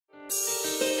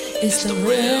It's the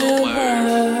real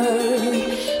word.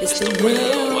 It's the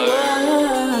real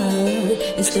word.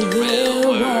 It's the real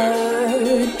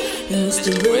word. It's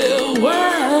the real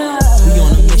word. We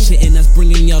on a mission and that's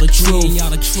bringing y'all the truth.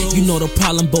 You know the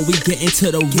problem, but we get into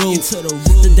the root.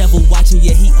 The devil watching,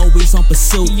 yeah, he always on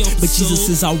pursuit. But Jesus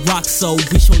is our rock, so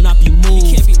we shall not be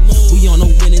moved. We on a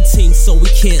winning team, so we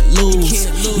can't lose.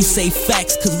 We say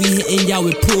facts, cause we hitting y'all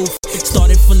with proof.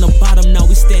 Started from the bottom, now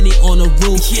we standing on the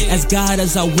roof. As God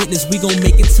as our witness, we gon'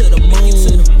 make it to the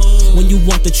moon. When you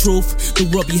want the truth, the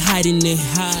world be hiding it.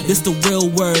 This the real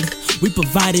word, we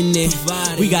providing it.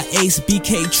 We got Ace,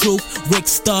 BK, Truth, Rick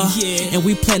Star, and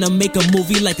we plan to make a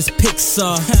movie like it's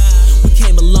Pixar. We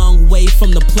came a long way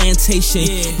from the plantation.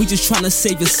 We just tryna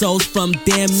save your souls from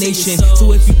damnation.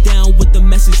 So if you down with the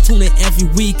message, tune in every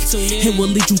week. It will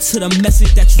lead you to the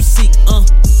message that you seek.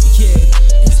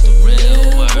 It's the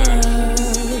real word.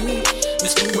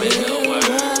 It's the real word.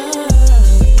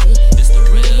 It's the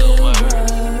real word.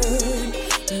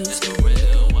 It's the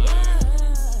real word.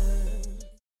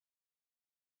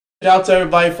 Shout out to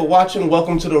everybody for watching.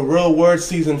 Welcome to the Real Word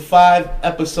Season 5,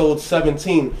 Episode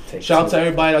 17. Shout out to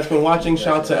everybody that's been watching.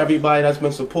 Shout out to everybody that's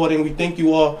been supporting. We thank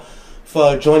you all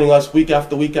for joining us week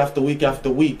after week after week after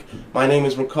week. My name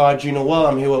is Ricard G. Noel.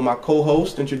 I'm here with my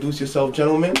co-host. Introduce yourself,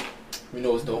 gentlemen. We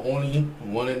know it's the only,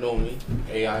 one and only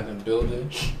AI in the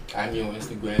building. I'm your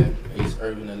Instagram, Ace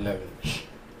Urban 11.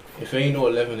 If you ain't know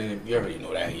 11 in it, you already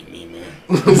know that ain't me, man.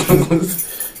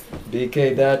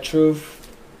 BK.Truth.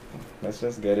 Let's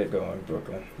just get it going,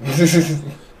 Brooklyn.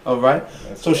 All right.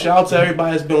 So shout out to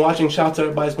everybody that's been watching. Shout out to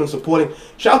everybody that's been supporting.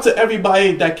 Shout out to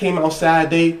everybody that came out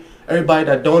Saturday. Everybody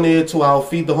that donated to our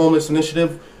Feed the Homeless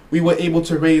initiative. We were able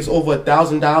to raise over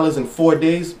 $1,000 in 4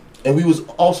 days. And we was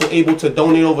also able to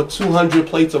donate over 200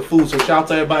 plates of food. So shout out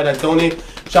to everybody that donated.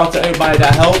 Shout out to everybody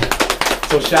that helped.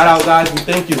 So shout out, guys, and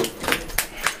thank you.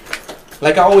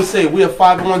 Like I always say, we're a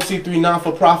 501c3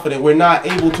 non-for-profit, and we're not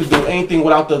able to do anything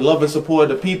without the love and support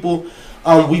of the people.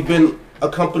 We've been a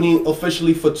company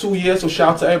officially for 2 years, so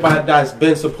shout out to everybody that's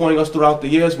been supporting us throughout the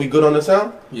years. We good on the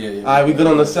sound? Yeah. All right, we good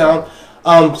on the sound.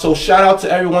 So shout out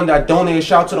to everyone that donated.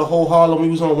 Shout out to the whole Harlem. We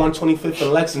was on 125th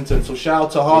in Lexington, so shout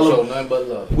out to Harlem. We show nothing but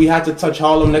love. We had to touch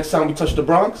Harlem. Next time we touch the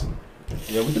Bronx.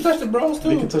 Yeah, we can touch the Bronx too.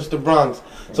 We can touch the Bronx.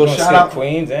 So shout out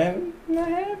Queens and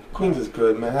Queens is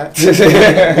good, Manhattan.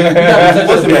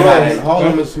 What's Manhattan?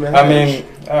 Harlem is Manhattan. I mean,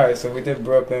 all right. So we did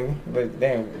Brooklyn, but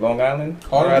damn, Long Island.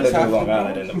 I'd rather do Long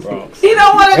Island than the Bronx. He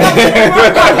don't want to go to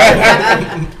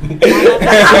the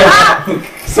Bronx.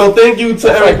 So thank you to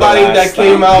everybody that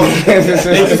came out.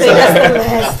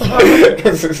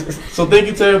 So thank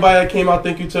you to everybody that came out.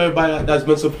 Thank you to everybody that's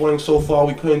been supporting so far.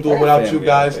 We couldn't do it without you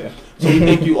guys. So we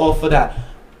thank you all for that.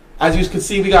 As you can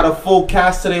see, we got a full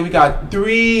cast today. We got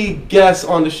 3 guests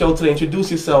on the show today. Introduce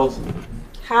yourselves.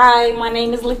 Hi, my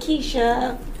name is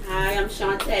Lakeisha. Hi, I'm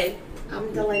Shantae.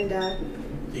 I'm Delinda.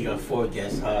 You got 4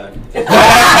 guests hard. Sorry.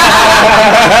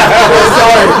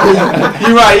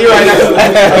 You're right.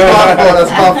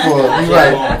 That's my fault. You're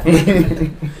right.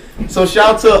 So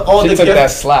shout out to all the took that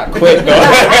guests. slot quick though.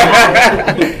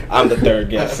 I'm the 3rd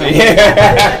guest.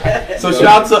 So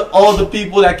shout out to all the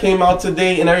people that came out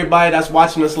today and everybody that's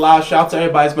watching us live. Shout out to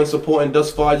everybody that's been supporting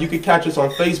thus far. You can catch us on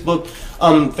Facebook,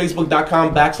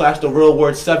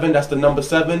 facebook.com/TheRealWord7. That's the number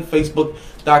 7.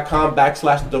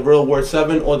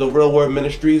 Facebook.com/TheRealWord7 or The Real Word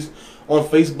Ministries on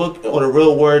Facebook, or The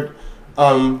Real Word,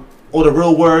 or The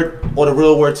Real Word, or The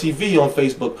Real Word TV on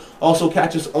Facebook. Also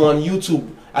catch us on YouTube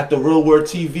at The Real Word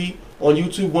TV on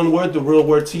YouTube, one word, The Real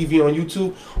Word TV on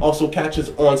YouTube. Also catch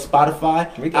us on Spotify,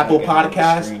 Apple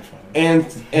Podcasts, and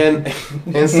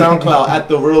SoundCloud at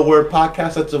The Real Word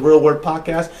Podcast. That's The Real Word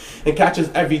Podcast. And catch us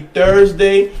every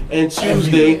Thursday and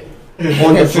Tuesday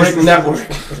on the Brick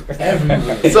Network.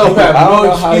 So I don't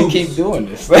know how you keep doing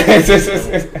this.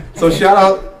 So shout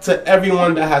out to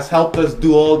everyone that has helped us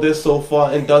do all this so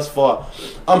far and thus far.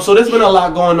 So there's been a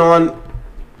lot going on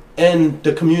in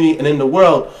the community and in the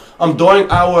world. During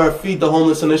our Feed the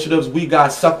Homeless initiatives, we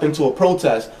got sucked into a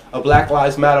protest, a Black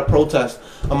Lives Matter protest.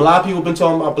 A lot of people have been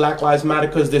talking about Black Lives Matter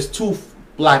because there's 2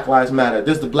 Black Lives Matter.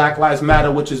 There's the Black Lives Matter,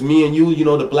 which is me and you,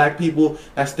 the black people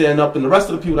that stand up, and the rest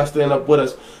of the people that stand up with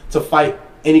us to fight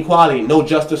inequality, no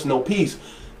justice, no peace.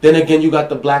 Then again, you got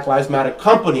the Black Lives Matter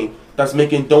company that's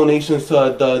making donations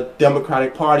to the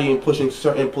Democratic Party and pushing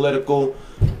certain political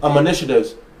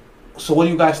initiatives. So what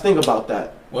do you guys think about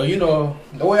that? Well, the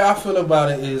way I feel about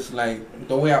it is like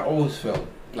the way I always felt.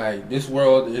 Like, this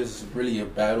world is really a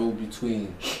battle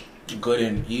between good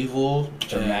and evil.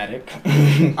 Dramatic.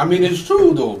 I mean, it's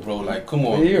true though, bro. Like, come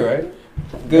on. Yeah, you're right.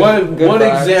 Good one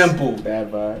vibes, example.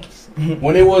 Bad vibes.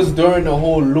 When it was during the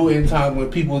whole looting time, when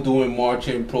people doing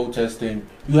marching, protesting,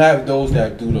 you have those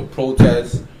that do the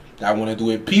protests that want to do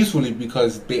it peacefully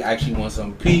because they actually want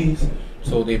some peace,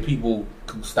 so their people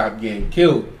could stop getting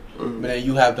killed. But then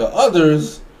you have the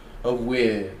others of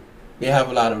where they have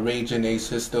a lot of rage in their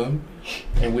system,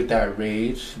 and with that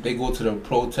rage, they go to the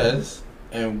protests,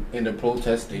 and in the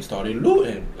protests they started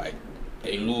looting. Like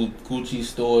they loot Gucci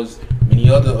stores, many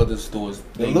other stores.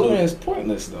 The looting is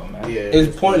pointless though, man. Yeah,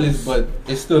 it's pointless, but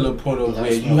it's still a point of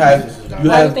where you have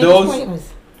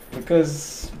those.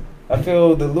 Because I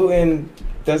feel the looting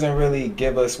doesn't really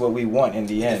give us what we want in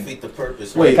the end. Defeat the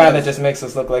purpose. It kind of just makes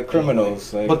us look like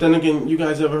criminals. Like, but then again, you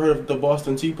guys ever heard of the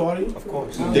Boston Tea Party? Of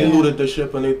course. They looted the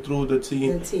ship and they threw the tea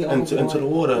into the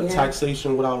water. Yeah.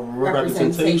 Taxation without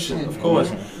representation. Of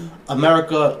course.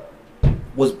 America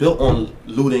was built on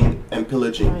looting and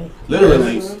pillaging. Right.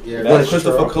 Literally. Yeah, When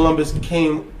Christopher Columbus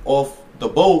came off the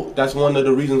boat, that's one of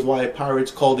the reasons why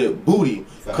pirates called it booty.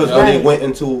 Because when they went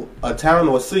into a town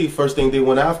or city, first thing they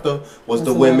went after was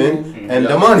the women and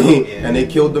the money, and they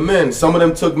killed the men. Some of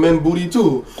them took men booty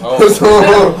too. So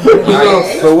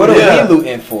what are we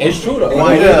looting for? It's true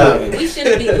though. We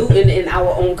shouldn't be looting in our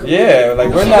own community. Yeah, like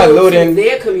we're not looting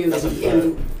their community.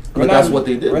 And But that's what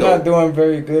they did. We're not doing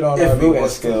very good on our looting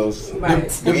skills.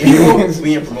 right. We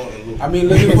ain't promoting looting. I mean,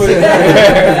 look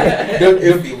at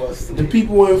the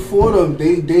people in Fordham.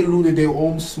 They looted their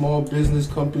own small business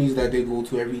companies that they go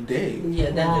to every day.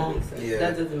 Yeah, that doesn't make sense. Yeah.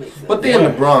 That doesn't make sense. But they're in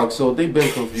the Bronx, so they've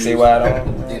been confused. See why I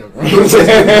don't?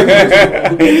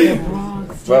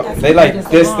 Bronx. Well, they like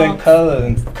distant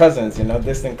cousins, you know,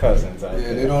 distant cousins. Yeah,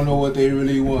 they don't know what they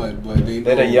really want, but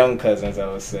They're the young cousins,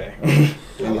 I would say.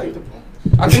 I like the Bronx.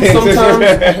 I think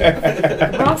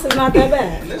sometimes Bronx is not that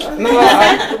bad. No,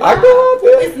 I go out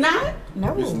there. It's not.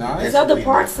 No, It's not? There's other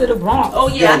parts to the Bronx. Oh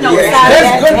yeah, I know. Yeah.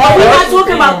 That's good. Bronx. We're not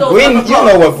talking about those. You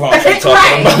know what Bronx I'm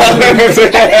talking about.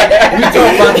 we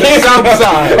talking about the south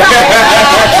side.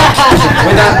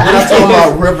 We're not talking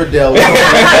about Riverdale.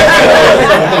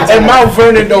 And Mount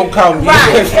Vernon don't count.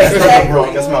 Right.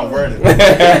 That's Mount Vernon.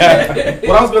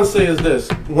 What I was gonna say is this: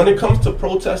 when it comes to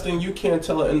protesting, you can't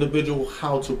tell an individual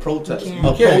how to protest. You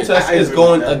A can't. protest I is agree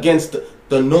going with that. against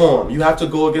the norm. You have to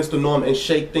go against the norm and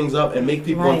shake things up and make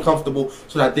people Right. uncomfortable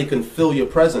so that they can feel your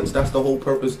presence. That's the whole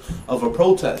purpose of a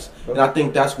protest, and I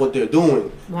think that's what they're doing.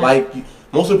 Right. Like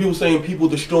most of the people saying people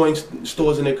destroying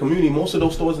stores in their community. Most of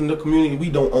those stores in the community, we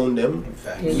don't own them,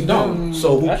 We don't.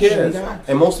 so who That's cares? true.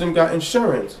 And most of them got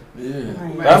insurance. Yeah.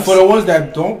 Right. And for the ones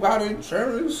that don't got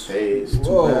insurance, Hey, it's too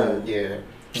Whoa. bad. Yeah.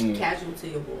 Casualty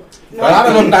award. No, a lot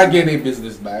of them not getting their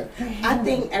business back. I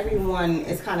think everyone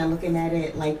is kind of looking at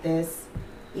it like this.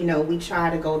 You know, we try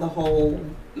to go the whole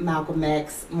Malcolm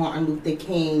X, Martin Luther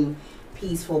King,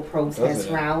 peaceful protest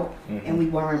route, and we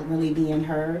weren't really being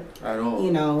heard. At all.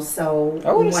 You know, so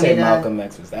I wouldn't we say wanted to- Malcolm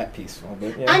X was that peaceful,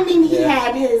 but yeah. I mean, he Yeah.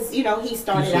 had his, you know, he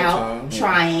started Peaceful out time, yeah.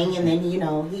 trying, and then, you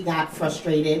know, he got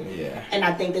frustrated. Yeah. And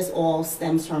I think this all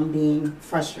stems from being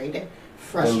frustrated.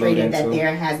 Alluding Frustrated that to.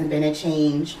 there hasn't been a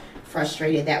change.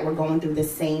 Frustrated that we're going through the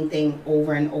same thing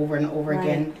over and over and over Right.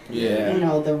 again. Yeah. You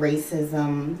know, the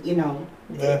racism, you know,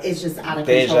 Yeah. it's just out of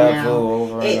control Deja now. vu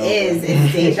over and It over. is.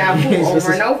 It's deja vu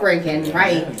over and over again,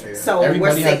 right? So Everybody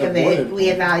we're has sick a of it. bullet. We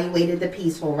evaluated the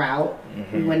peaceful route.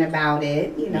 We went about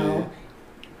it, you know,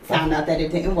 found out that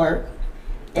it didn't work.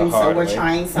 The And so hard we're way.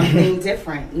 trying something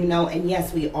different, you know, and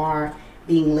yes, we are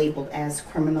being labeled as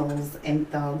criminals and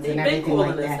thugs They've and been everything calling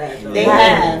like us that. that. They Right.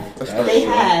 have. That's They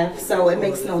true. have. So it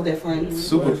makes no difference.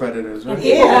 Super predators, right?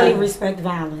 People Yeah. only respect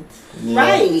violence.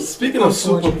 Right. Speaking of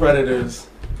super predators,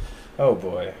 Oh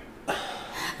boy.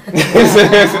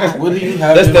 What do you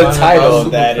have? That's in the mind title about of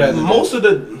super that. predators? most of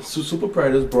the super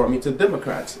predators brought me to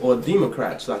Democrats or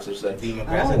Democrats, I should say.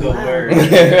 Democrats Oh, a good wow. word.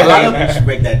 A lot of- You should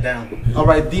break that down. All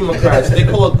right, Democrats. They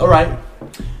call it. All right,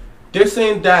 they're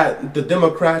saying that the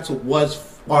Democrats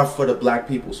are for the black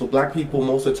people. So black people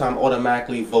most of the time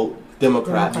automatically vote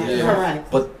Democrat. Correct.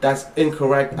 But that's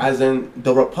incorrect. As in,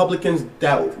 the Republicans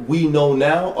that we know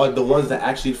now are the ones that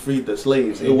actually freed the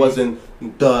slaves. It wasn't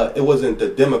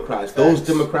the Democrats. Those Facts.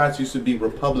 Democrats used to be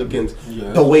Republicans.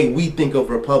 Yeah. The way we think of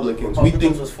Republicans, we Republicans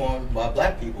think was formed by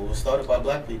black people. It was started by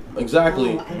black people.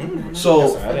 exactly. Oh, I didn't know.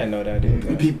 So I didn't know that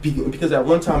either. because at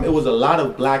one time it was a lot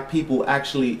of black people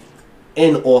actually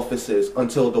in offices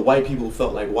until the white people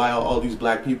felt like, why are all these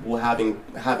black people having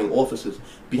offices?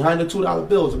 Behind the $2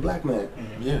 bill is a black man.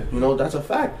 Yeah. You know, that's a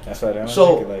fact. That's why they don't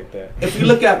So, think it like that. If you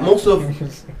look at most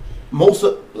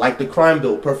of like the crime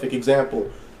bill, perfect example.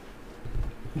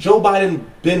 Joe Biden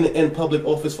been in public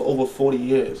office for over 40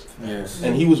 years. Yes.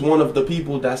 And he was one of the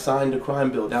people that signed the crime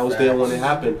bill. That was there when it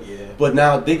happened. Yeah. But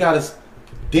now they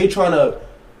trying to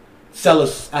sell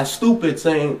us as stupid,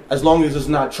 saying as long as it's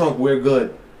not Trump, we're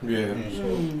good. Yeah.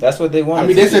 That's what they want. I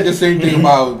mean, they said the same thing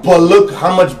about. But look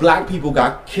how much black people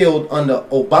got killed under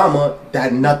Obama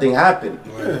that nothing happened.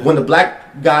 Right. When the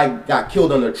black guy got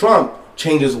killed under Trump,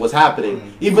 changes was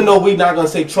happening. Even though we're not gonna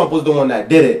say Trump was the one that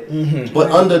did it,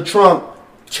 but under Trump,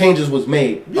 changes was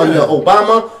made. Under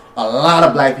Obama, a lot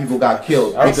of black people got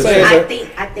killed. I would say I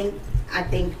think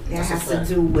that has to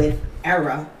do with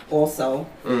era also.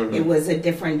 It was a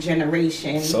different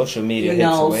generation. Social media, you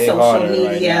know, hits way social harder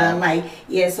media, right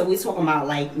now. so we're talking about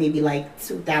maybe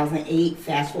 2008,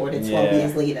 fast forward to 12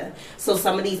 years later. So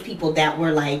some of these people that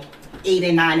were 8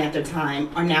 and 9 at the time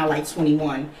are now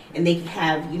 21, and they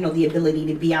have the ability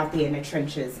to be out there in the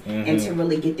trenches and to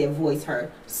really get their voice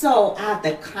heard. So I have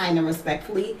to kind of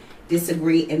respectfully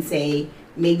disagree and say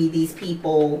maybe these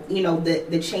people,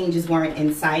 the changes weren't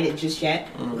incited just yet,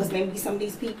 because maybe some of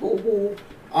these people who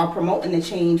are promoting the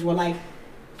change were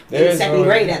in second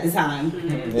grade at the time.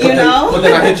 But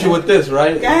then I hit you with this,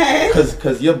 right?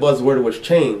 Because your buzzword was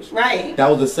change. Right. That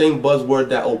was the same buzzword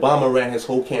that Obama ran his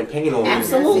whole campaign on.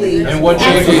 Absolutely. And what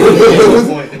changes?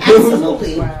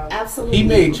 Absolutely. Absolutely. He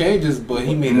made changes, but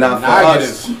he made Not for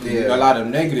us. a lot of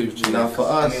negative changes. Not for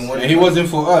us. I mean, And he wasn't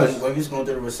for us. When we was going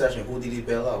through the recession, who did he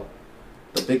bail out?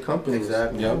 The big companies.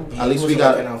 Exactly. Yep. At least we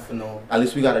got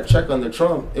a check under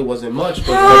Trump. It wasn't much,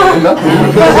 but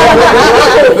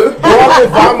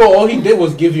Obama, all he did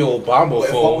was give you Obama What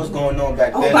for. was going on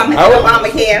back then?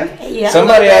 Obamacare. Yeah.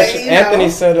 Somebody actually, Anthony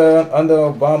said under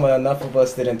Obama, enough of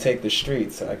us didn't take the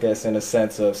streets. I guess in a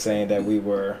sense of saying that we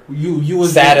were You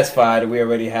was satisfied. We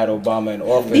already had Obama in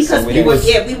office, Because so we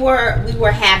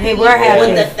were happy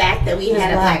with the fact that we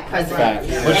had a black president,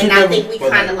 Facts. and I think we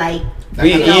kind of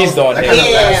we eased on That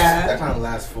him. that kind of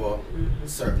lasts for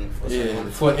certain.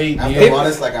 For 8 After years. a while,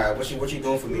 it's like, all right, what you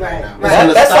doing for me right now?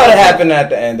 That started happening at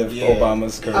the end of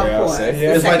Obama's career. Of I would course. say. The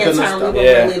Yeah. second term, we were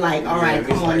really all right,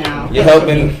 come on now. You're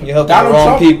helping the Donald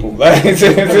wrong Trump- people.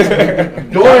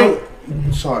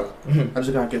 Sorry, I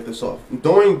just gotta get this off.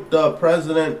 During the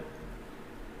presidency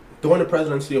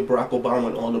of Barack Obama,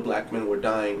 when all the black men were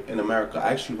dying in America,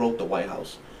 I actually wrote the White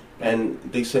House, and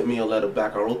they sent me a letter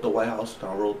back. I wrote the White House, and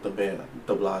I wrote the mayor,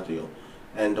 De Blasio,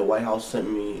 and the White House sent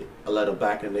me a letter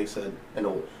back, and they said, I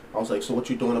was like, so what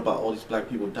you doing about all these black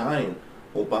people dying,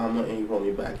 Obama? And he wrote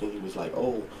me back, and he was like,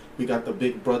 oh, we got the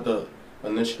Big Brother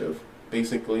initiative.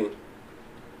 Basically,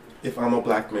 if I'm a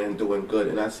black man doing good,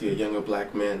 and I see a younger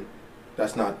black man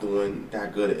that's not doing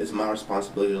that good, it's my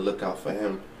responsibility to look out for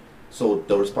him. So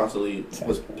the responsibility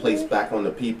was placed back on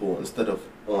the people instead of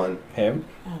on him,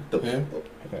 the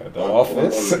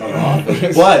office.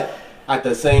 But at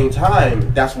the same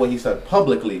time, that's what he said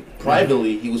publicly.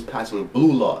 Privately, he was passing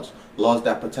blue laws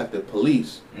that protected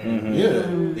police.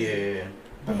 Yeah.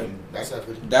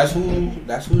 That's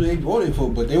who they voted for.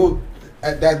 But they were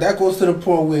that goes to the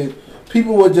point where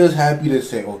people were just happy to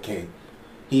say, okay,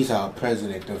 he's our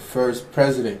president, the first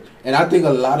president. And I think a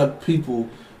lot of people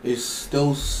is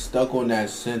still stuck on that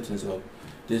sentence of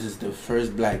this is the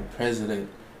first black president,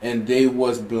 and they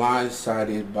was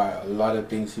blindsided by a lot of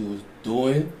things he was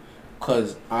doing.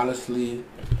 Cause honestly,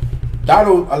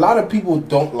 a lot of people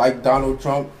don't like Donald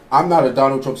Trump. I'm not a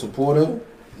Donald Trump supporter,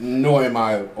 nor am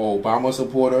I an Obama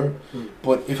supporter.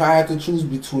 But if I had to choose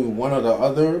between one or the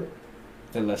other,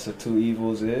 the lesser two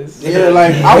evils is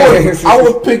I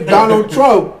would pick Donald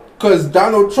Trump. Because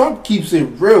Donald Trump keeps it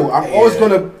real. I'm always going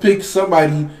to pick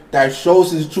somebody that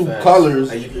shows his true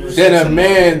colors than a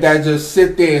man that just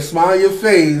sit there and smile in your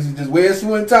face, just wear a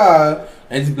suit and tie,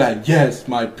 and just be like, yes,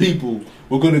 my people,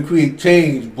 we're going to create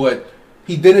change. But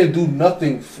he didn't do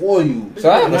nothing for you. So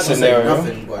I have a scenario.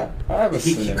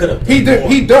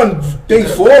 He done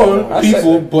things for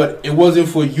people, but it wasn't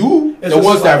for you. The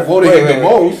ones that voted him the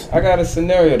most. I got a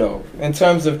scenario though. In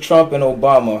terms of Trump and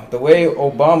Obama, the way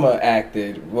Obama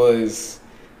acted was.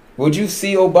 Would you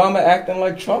see Obama acting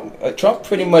like Trump? Trump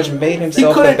pretty much made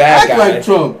himself the bad guy. Like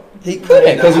Trump. He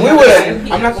couldn't, because we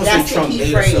would. I'm not gonna say Trump made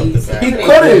himself the bad guy.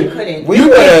 He couldn't. We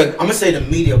would. I'm gonna say the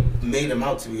media made him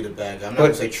out to be the bad guy. I'm not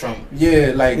gonna say Trump.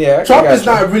 Yeah, Trump is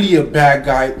not really a bad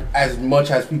guy as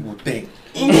much as people think.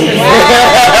 He's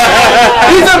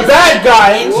a bad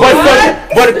guy,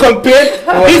 but compared,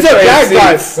 he's a bad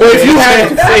guy. But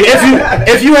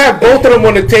if you have both of them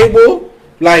on the table,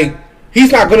 like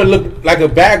he's not gonna look like a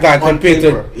bad guy On compared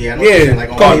paper. to Yeah, I know what you're saying,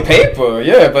 like On paper,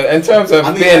 yeah, but in terms of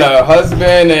I mean, being a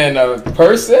husband and a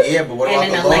person, Yeah, but what And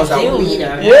about an the laws elected out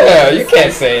leader. yeah, you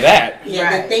can't say that.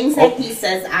 Yeah, the things that he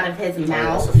says out of his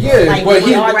mouth. Yeah, like but we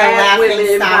he are the Grab laughing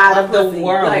women stock by of the pussy.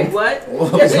 world. Like what?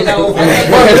 You know,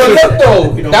 But look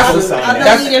though, You know, that's other side.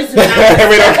 other leaders do not.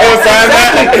 We don't co-sign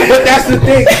that. but that's the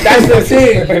thing. That's the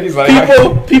thing. He's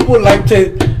like, People like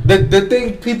to the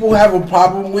thing people have a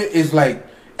problem with is like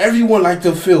everyone like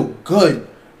to feel good,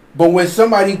 but when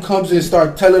somebody comes and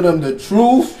start telling them the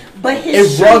truth, But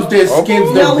his it rubs truth, their skins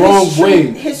the no, wrong his way.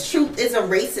 truth, his truth is a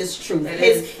racist truth.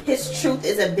 His truth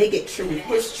is a bigot truth.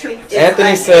 His truth is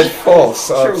Anthony a said hateful false.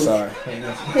 Oh, truth. sorry.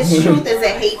 His truth is a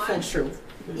hateful truth.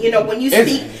 You know, when you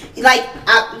speak, like,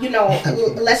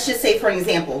 let's just say, for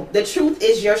example, the truth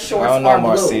is your I shorts don't know, are blue.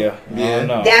 Marcia. I don't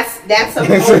know. That's a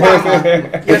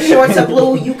Obama. Your shorts are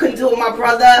blue. You can do it, my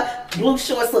brother. Blue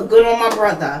shorts look good on my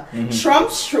brother.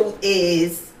 Trump's truth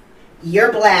is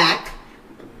you're black.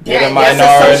 You're the That's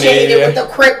minority, associated yeah. with the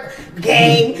Crip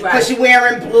gang because you're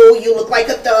wearing blue. You look like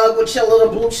a thug with your little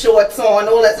blue shorts on.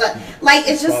 All that stuff. Like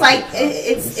it's just like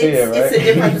it's a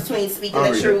difference between speaking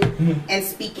the truth and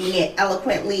speaking it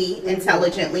eloquently,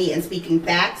 intelligently, and speaking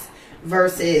facts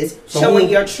versus showing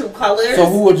your true colors. So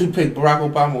who would you pick,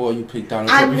 Barack Obama or you pick Donald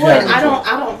I Trump? would. If you had to I choose?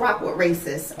 don't rock with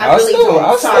racists. I I'll really still- don't.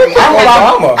 I'll still Sorry. pick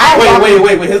I Obama.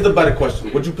 Wait. Here's the better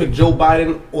question. Would you pick Joe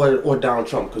Biden or Donald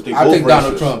Trump? Because they I both think racist.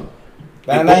 Donald Trump.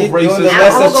 Now both you're doing the racist.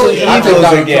 lesser I'll go two with Donald evils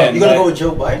Trump. again. You gonna go like, with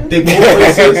Joe Biden? They both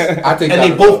racist. I think and they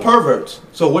Donald both Trump. perverts.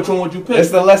 So which one would you pick?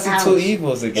 It's the lesser two Ouch.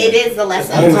 evils again. It is the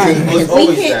lesson. It's We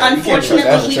always can't. that. You can't trust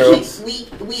Unfortunately,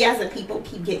 that. we as a people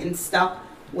keep getting stuck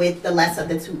with the less of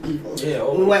the two evils. Yeah,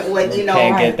 We went with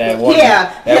Can't get that one.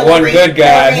 Yeah, that one Hillary, good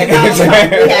guy. Hillary and Donald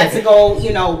Trump. We had to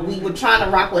go. We were trying to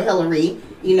rock with Hillary.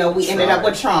 We ended up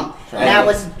with Trump. Now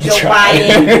it's Joe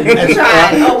Biden. We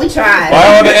tried. Oh, we tried.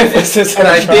 Why all the emphasis on And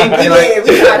I think- trying? Yeah,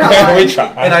 we tried hard. We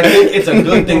tried. And I think it's a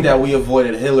good thing that we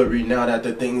avoided Hillary now that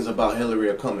the things about Hillary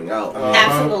are coming out.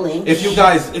 Absolutely. If you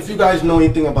guys know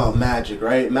anything about magic,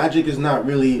 right? Magic is not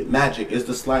really magic. It's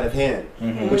the sleight of hand,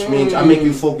 which means I make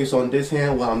you focus on this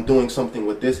hand while I'm doing something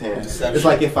with this hand. Deception. It's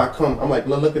like if I come, I'm like,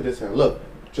 look at this hand. Look.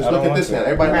 Just I look don't at this want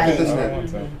hand. to. Everybody Right. look at this I don't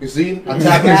hand. want to. You see? I'm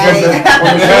tapping Right. on the shoulder. You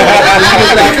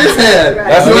tap this hand.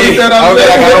 That's You me. understand what I I'm was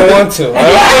like, I saying? don't want to.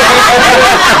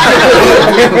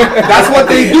 That's what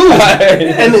they do.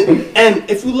 And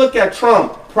if you look at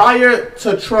Trump, prior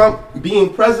to Trump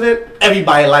being president,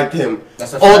 everybody liked him.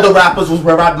 That's a All fact. the rappers was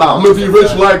rap mouth. I'm gonna be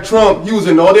rich like Trump. He was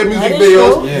in all their music That is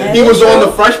videos. true. Yeah. He was on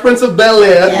the Fresh Prince of Bel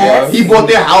Air. Yes. He bought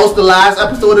their house the last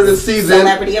episode of the season.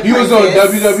 Celebrity He was on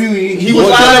Apprentice. WWE. He was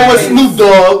was. chilling with Snoop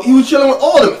Dogg. He was chilling with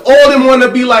all them. All them want to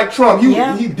be like Trump.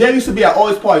 Yeah. They used to be at all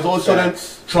his parties. All of a sudden,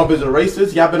 Trump is a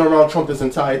racist. Y'all been around Trump this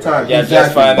entire time. Yeah,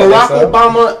 just finding Barack this out.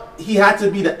 Obama, he had to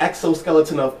be the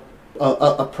exoskeleton of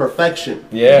perfection.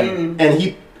 Yeah. And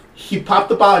he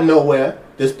popped up out of nowhere.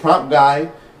 This prompt guy,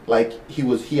 like he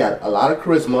had a lot of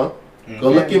charisma. Good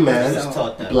looking man. Just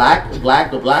taught that.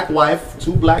 The black wife,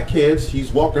 2 black kids.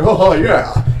 He's walking. Oh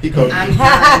yeah. He goes. I'm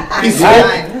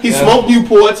done. He smoked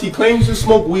Newports. He claims to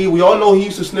smoke weed. We all know he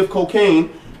used to sniff cocaine.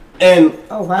 And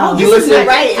Oh wow. he This is listened.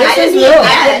 right. This I didn't is know real.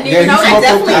 that. Yeah, he I smoked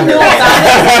definitely cocaine. knew about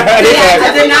it. Yeah,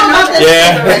 I did not know this.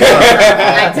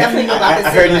 Yeah. I definitely know about this. I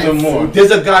heard even more.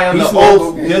 There's a guy on He the smoked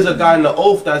oath. cocaine. There's a guy on the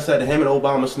oath that said him and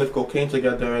Obama sniffed cocaine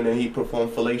together, and then he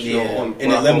performed fellatio Yeah, on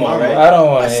in a Barack limo, Obama. right? I don't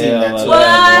want I to seen hear that all too. of What?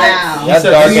 that. Wow. That's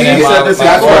said- darkening he my said this- my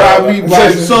That's world. what I mean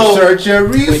by So- research and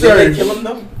Wait, did they research. kill him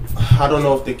though? I don't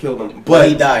know if they killed him, But but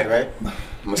he died, right?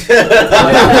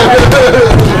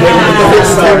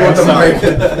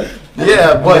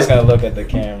 yeah, I'm just but gonna look at the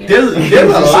camera. there's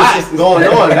a lot going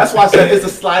on. That's why I said it's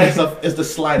the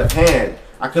sleight of hand.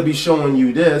 I could be showing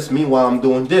you this, meanwhile I'm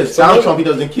doing this. Donald Trump, he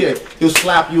doesn't care. He'll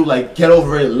slap you like, get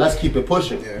over it, let's keep it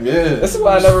pushing. Yeah. This is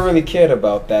why I never really cared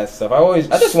about that stuff. I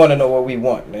just want to know what we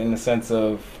want in the sense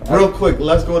of. Real quick,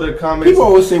 let's go to the comments. People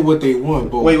always say what they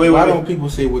want, but Wait, why wait. don't people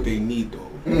say what they need though?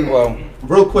 Well,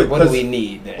 Real quick, what do 'cause- we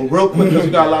need then? real quick, because we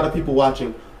got a lot of people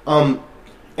watching.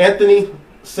 Anthony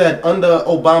said under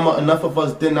Obama, enough of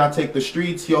us did not take the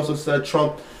streets. He also said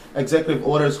Trump executive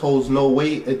orders holds no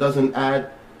weight. It doesn't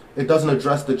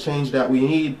address the change that we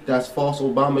need. That's false.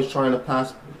 Obama is trying to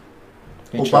pass.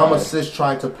 Obama says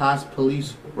tried to pass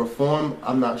police reform.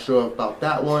 I'm not sure about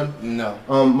that one. No.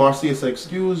 Marcia said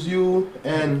excuse you,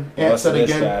 and Ant What's said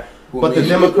this again. guy? But the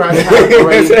Democrats have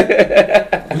already.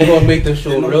 We're gonna make the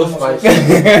show real spicy.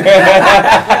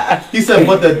 He said,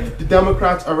 but the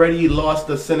Democrats already lost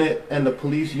the Senate and the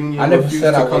police union I never refused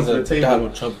said to I come was to a the table.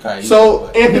 Donald Trump guy. So,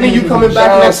 Anthony, you coming Shout back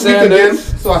out next week again.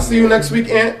 Sanders. So I'll see you next week,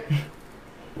 Ant.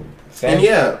 Same. And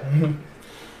yeah,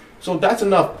 so that's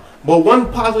enough. But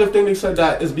one positive thing they said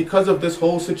that is because of this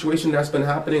whole situation that's been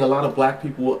happening, a lot of black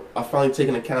people are finally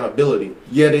taking accountability.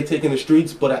 Yeah, they're taking the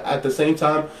streets, but at the same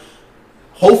time,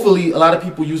 hopefully a lot of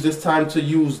people use this time to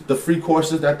use the free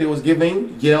courses that they was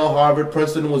giving. Yale, Harvard,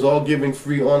 Princeton was all giving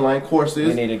free online courses.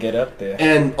 We need to get up there.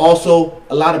 And also,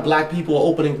 a lot of black people are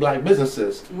opening black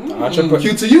businesses. Entrepreneur.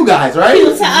 Cute to you guys, right? Cute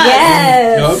to us.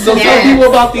 Yes. So tell people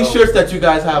about these shirts that you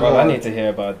guys have Well, on. I need to hear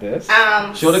about this.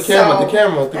 Show the camera, so- the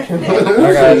camera.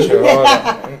 I got you. Hold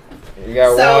on. You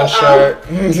got one shirt.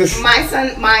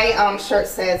 My shirt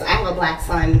says, I have a black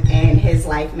son and his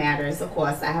life matters. Of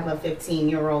course, I have a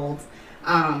 15-year-old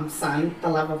son, the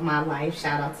love of my life.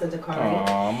 Shout out to Dakari.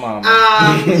 Aw, mama.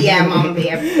 Yeah, Mama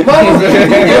Bear.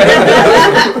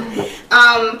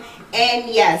 And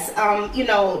yes, you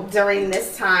know, during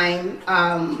this time,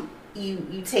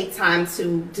 you take time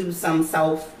to do some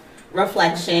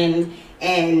self-reflection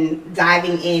and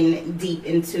diving in deep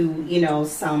into, you know,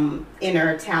 some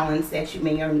inner talents that you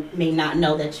may or may not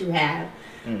know that you have.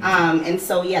 And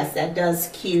so, yes, that does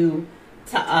cue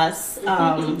to us.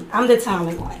 I'm the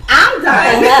talent one. I'm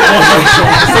done.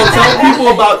 So tell people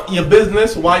about your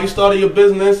business, why you started your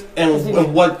business,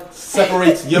 and what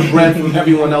separates your brand from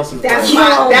everyone else's brand.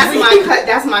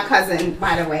 That's my cousin,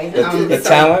 by the way. The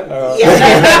talent? Or?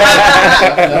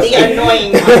 Yeah, the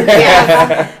annoying one.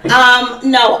 Yeah.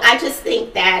 No, I just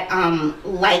think that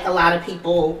like a lot of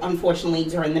people, unfortunately,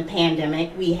 during the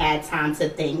pandemic, we had time to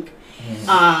think.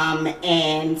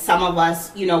 And some of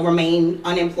us, you know, remain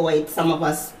unemployed. Some of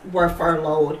us were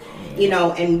furloughed, you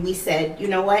know, and we said, you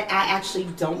know what, I actually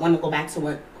don't want to go back to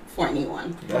work for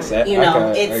anyone. That's it. You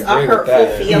know, it's a hurtful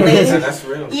feeling. That's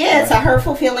real. Yeah, it's a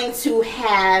hurtful feeling to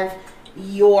have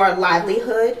your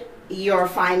livelihood, your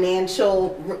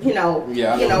financial, you know,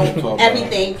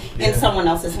 everything in someone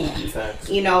else's hands.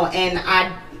 You know, and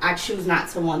I choose not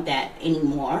to want that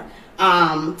anymore.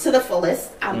 To the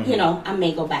fullest, you know, I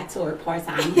may go back to work part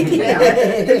time, you know,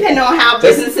 depending on how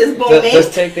business is booming.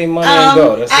 Just take their money and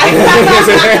go.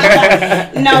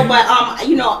 No, but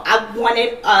you know, I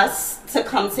wanted us to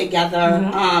come together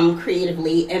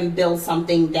creatively and build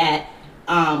something that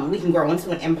we can grow into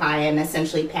an empire and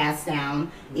essentially pass down,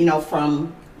 you know,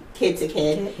 from kid to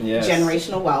kid,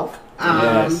 generational wealth.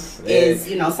 Is,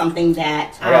 you know, something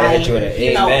that have always,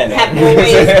 you know,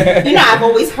 I've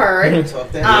always heard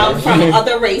from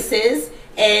other races,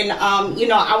 and you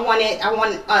know, I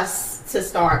want us to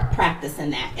start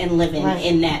practicing that and living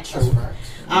in that truth.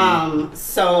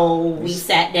 So we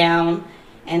sat down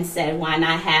and said, why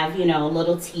not have, you know, a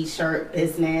little t-shirt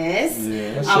business,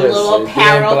 a little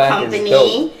apparel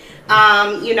company,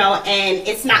 you know, and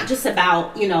it's not just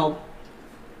about, you know,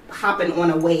 hopping on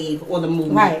a wave or the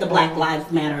movement, the Black Lives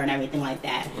Matter and everything like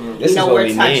that. You know,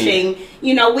 we're touching,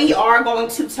 you know, we are going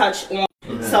to touch on,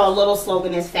 so a little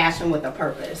slogan is fashion with a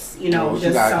purpose, you know,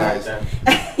 just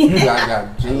you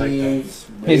got jeans.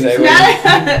 He's like,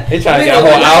 he's trying to get a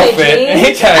whole outfit.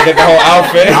 He's trying to get the whole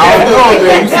outfit. I don't know,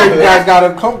 man. You said you guys got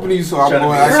a company, so I'm going to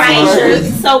ask you.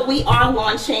 So we are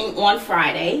launching on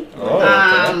Friday.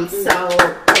 So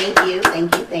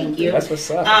thank you. That's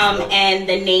what's up. And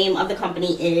the name of the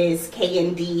company is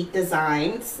K&D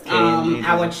Designs.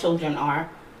 Our children are,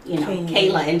 you know,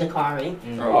 Kayla and Dakari.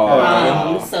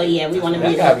 So yeah, we want to be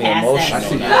able to pass that.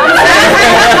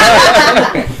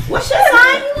 What's your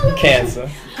sign? Cancer.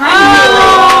 I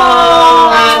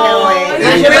know it.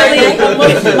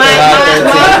 My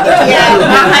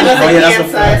honey's a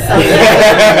Cancer. So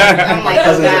I'm like, oh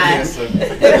God.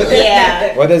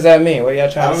 Yeah. What does that mean? What are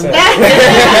y'all trying to say?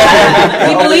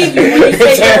 We believe you when you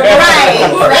say you're right.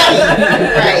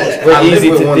 We're easy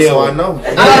to deal so with. I know.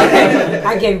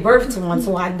 I gave birth to one,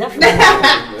 so I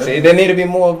definitely. See, there need to be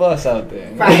more of us out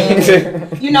there.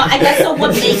 Right. You know, I guess so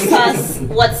what makes us,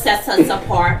 what sets us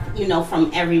apart, you know,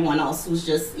 from everyone else who's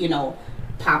just, you know,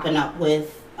 popping up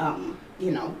with,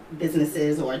 you know,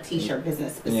 businesses or a t-shirt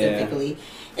business specifically,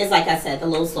 is like I said, the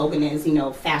little slogan is, you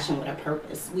know, fashion with a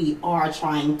purpose. We are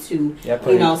trying to,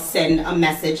 you know, send a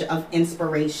message of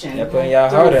inspiration through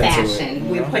fashion.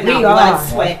 We're putting out blood,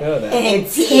 sweat, and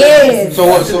tears. So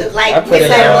like,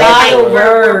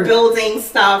 we're building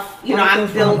stuff. You know, I'm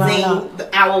building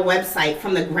our website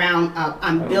from the ground up.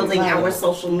 I'm building our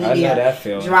social media,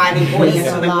 driving audience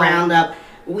from the ground up.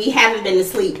 We haven't been to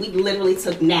sleep. We literally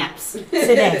took naps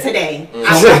today.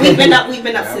 We've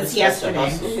been up since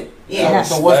yesterday. Yeah.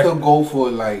 So what's the goal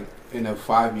for, like, in a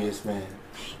 5-year span?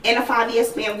 In a 5-year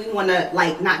span, we want to,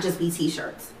 like, not just be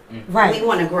t-shirts. Right. We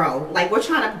want to grow. Like, we're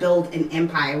trying to build an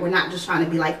empire. We're not just trying to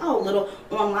be like, oh, little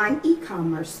online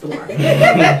e-commerce store.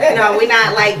 No, we're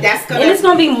not like that's gonna. And it's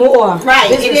gonna be more.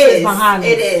 Right. It businesses is. behind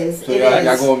It it. is. So It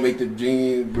y'all is. gonna make the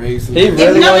jeans, bracelets. He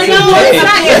really No, wants no, his it's jeans.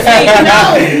 not your thing.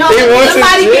 No. He wants his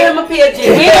Somebody jeans. give him a pair of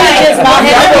jeans. We not just about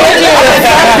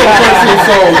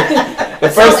The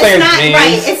first So thing it's is not jeans.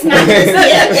 right. It's not.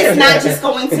 It's not just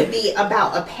going to be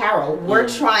about apparel. We're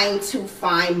trying to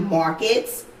find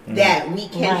markets that we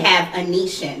can Right. have a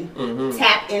niche in.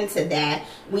 Tap into that.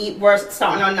 We're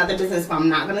starting on another business, but I'm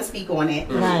not going to speak on it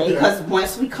Right. because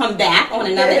once we come back on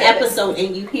another episode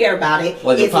and you hear about it,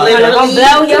 Well, it's the podcast- literally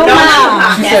Blow your no,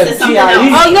 mind. She podcast, said it's something TIE.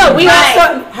 else. Oh no, we Right.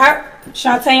 are her.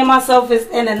 Shantae and myself is,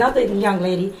 and another young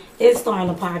lady is starting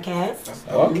a podcast.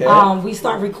 Okay. We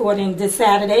start recording this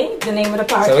Saturday. The name of the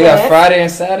podcast. So we got Friday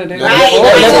and Saturday. Right.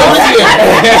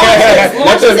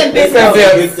 Launches and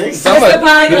business. Summer. What's the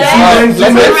podcast?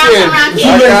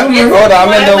 Hold on,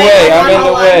 I'm in the way. I'm in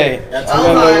the way. That's I'm in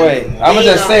Hold the on. way. I'm There gonna you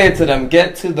just go. say it to them.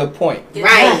 Get to the point.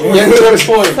 Right. Get to the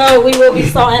point. So we will be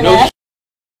starting that.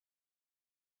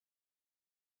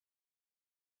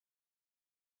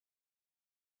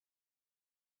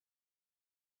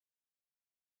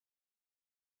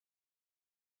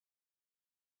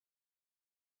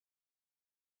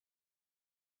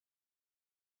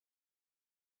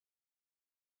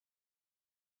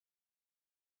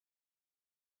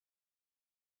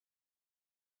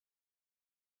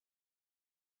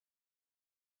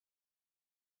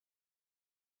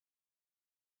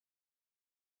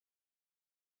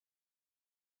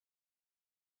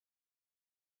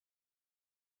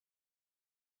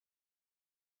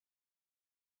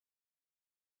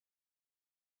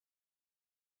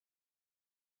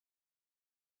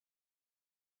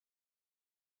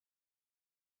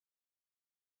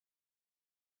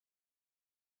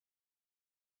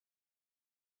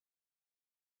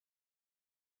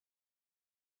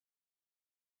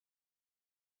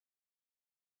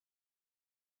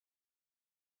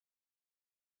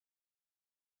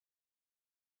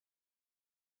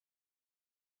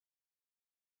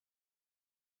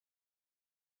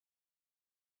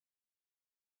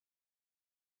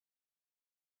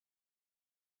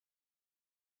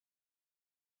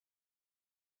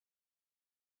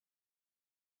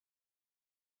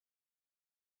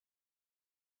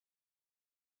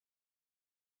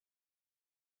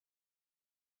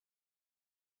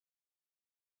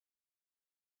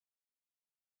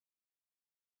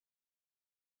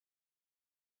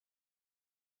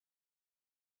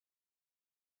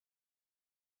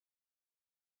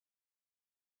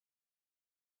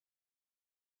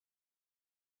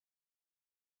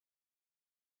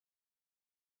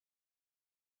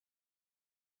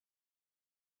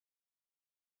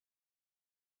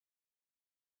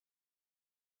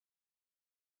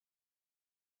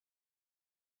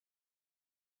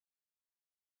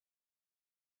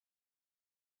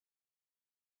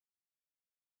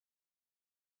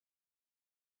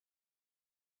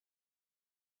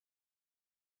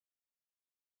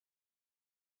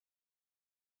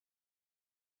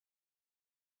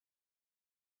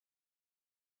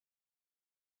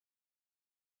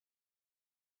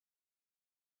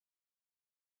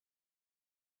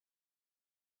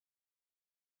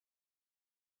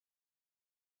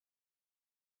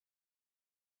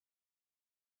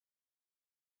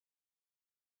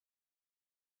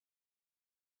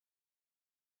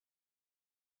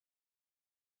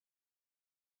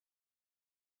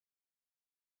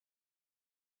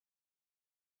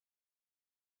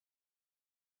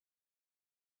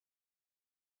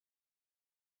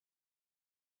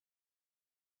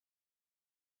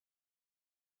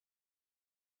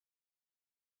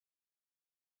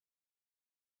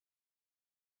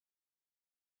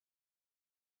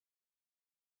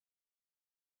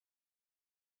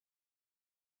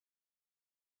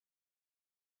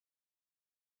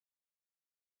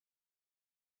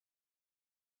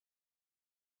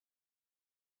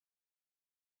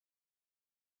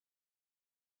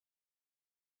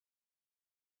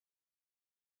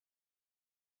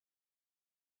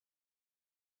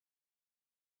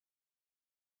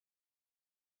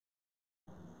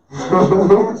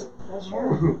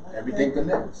 Everything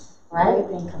connects. Right.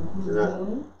 Yeah.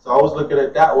 So I was looking at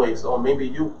it that way. So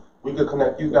maybe we could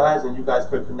connect you guys, and you guys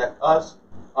could connect us.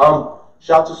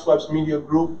 Shout to Sweps Media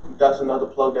Group. That's another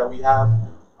plug that we have.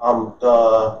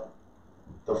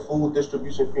 The food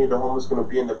distribution fee to the homeless is going to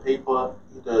be in the paper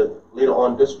either later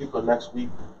on this week or next week.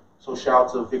 So shout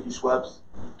out to Vicky Schweppes,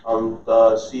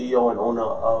 the CEO and owner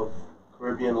of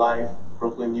Caribbean Life,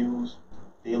 Brooklyn News,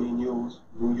 Daily News,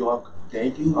 New York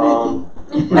Thank you. Black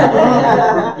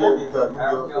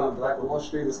Wall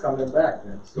Street is coming back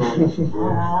then. So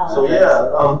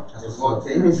yeah.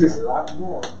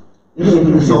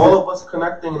 So all of us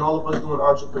connecting and all of us doing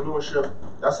entrepreneurship,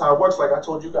 that's how it works. Like I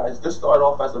told you guys, this started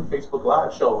off as a Facebook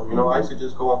Live show. You know, I used to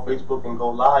just go on Facebook and go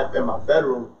live in my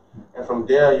bedroom. And from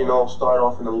there, you know, started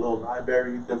off in a little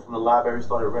library. Then from the library,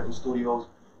 started renting studios.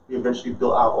 We eventually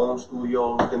built our own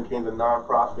studios. Then came the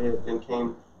nonprofit. Then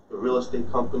came the real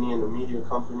estate company and the media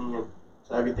company, and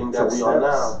so everything that we are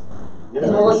now. Yeah.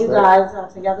 And all you guys are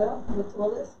together with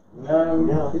all this? Yeah.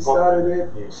 We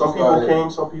started it. Some people came,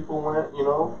 some people went, you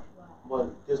know, but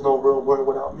there's no real word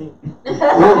without me.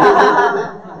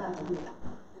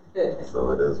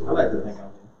 So it is. I like to think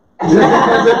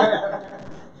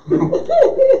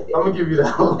I'm gonna give you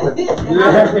that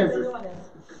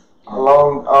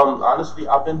one. Honestly,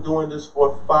 I've been doing this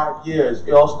for 5 years.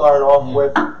 It all started off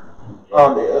with,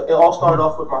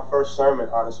 my first sermon.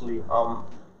 Honestly,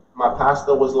 my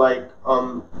pastor was like,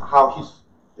 how he's.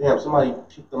 Damn, somebody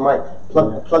keep the mic.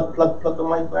 Plug the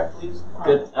mic back, please.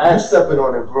 Good. You stepping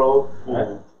on it, bro.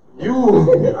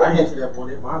 You. I answered that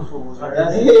boy. My phone was like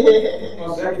that.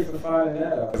 Well, thank you for finding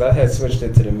that out. Because I had switched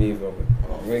it to the Mevo.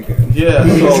 We're good. Yeah,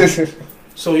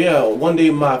 so yeah, one day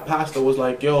my pastor was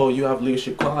like, yo, you have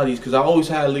leadership qualities. Because I always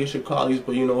had leadership qualities,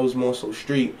 but you know, it was more so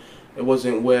street. It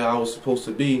wasn't where I was supposed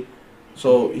to be.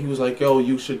 So he was like, yo,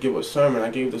 you should give a sermon. I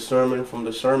gave the sermon. From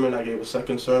the sermon, I gave a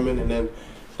second sermon. And then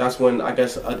that's when I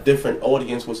guess a different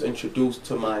audience was introduced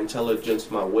to my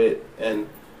intelligence, my wit, and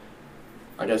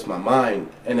I guess my mind.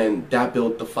 And then that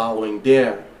built the following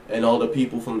there. And all the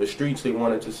people from the streets, they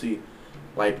wanted to see,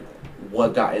 like,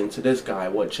 what got into this guy,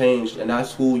 what changed. And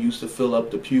that's who used to fill up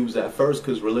the pews at first,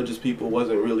 because religious people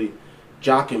wasn't really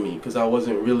jocking me, because I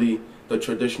wasn't really the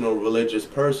traditional religious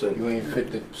person. You ain't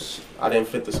fit the... I didn't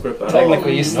fit the script at all.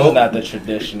 Technically, you're still not the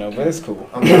traditional, but it's cool.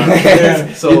 I'm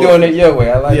not. So, you're doing it your way.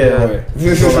 I like your way.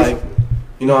 So, like,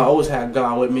 you know, I always had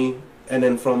God with me. And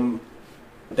then from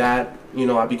that, you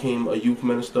know, I became a youth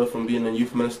minister. From being a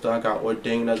youth minister, I got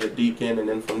ordained as a deacon. And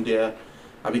then from there,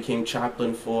 I became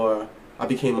chaplain for... I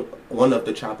became one of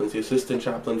the chaplains, the assistant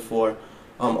chaplain for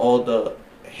all the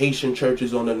Haitian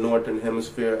churches on the northern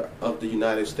hemisphere of the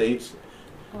United States.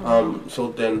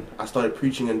 So then I started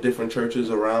preaching in different churches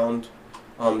around,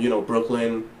 you know,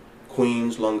 Brooklyn,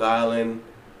 Queens, Long Island.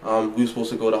 We were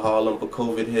supposed to go to Harlem, but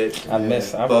COVID hit. I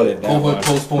but COVID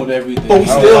postponed everything. But we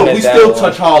still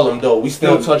touch Harlem though. We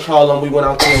still touch Harlem. We went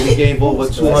out there and we gave over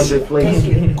 200 places.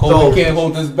 COVID can't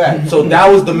hold us back. So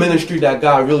that was the ministry that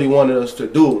God really wanted us to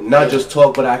do. Not just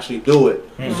talk, but actually do it.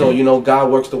 So, you know, God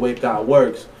works the way God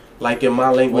works. Like in my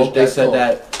language, they said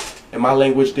that, in my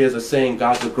language, there's a saying,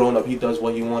 God's a grown-up, he does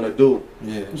what he want to do.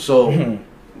 Yeah. So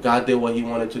God did what he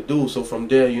wanted to do. So from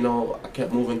there, you know, I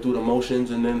kept moving through the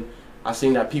motions, and then I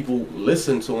seen that people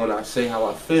listen to when I say how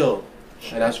I feel.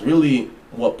 And that's really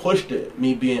what pushed it,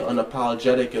 me being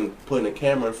unapologetic and putting a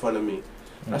camera in front of me.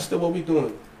 That's still what we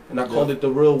doing. And I called it the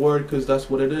real word because that's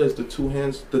what it is. The two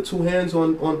hands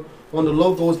on the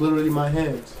logo is literally my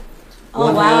hands. Oh,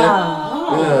 One wow.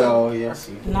 Hand, yeah. Oh, yeah, I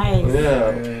see. Nice.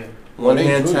 Yeah. One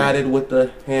hand tatted with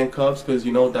the handcuffs because,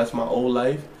 you know, that's my old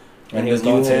life. And he was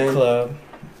going to the club.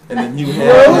 And the new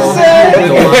hand,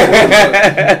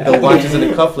 the watches and the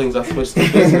cufflinks, I switched to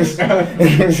business. I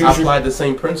applied the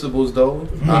same principles though.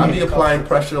 I be applying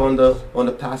pressure on the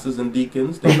pastors and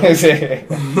deacons. Come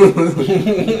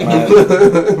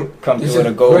through with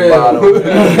a gold bottle.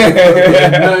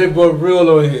 Nothing but real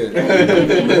on here.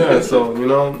 Yeah, so you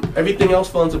know, everything else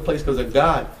fell into place because of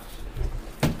God.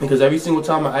 Because every single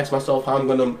time I ask myself how I'm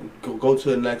gonna go to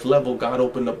the next level, God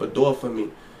opened up a door for me.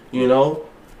 You know.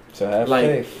 So have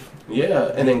faith.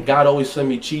 Yeah, and then God always sent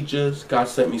me teachers, God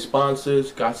sent me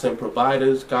sponsors, God sent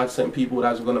providers, God sent people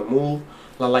that's gonna move.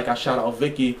 Like I shout out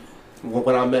Vicky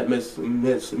when I met Miss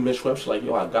Schwepp, she's like,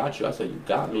 yo, I got you. I said, you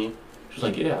got me? She's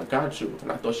like, yeah, I got you. And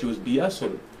I thought she was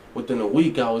BSing. Within a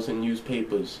week I was in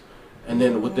newspapers. And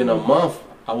then within a month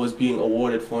I was being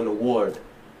awarded for an award.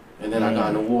 And then I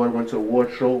got an award, went to an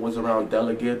award show, was around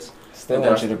delegates. Still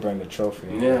want you to bring the trophy.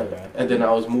 Yeah, and then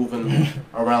I was moving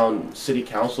around city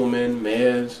councilmen,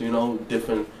 mayors, you know,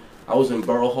 different. I was in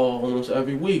Borough Hall almost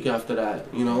every week after that,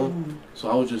 you know.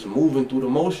 So I was just moving through the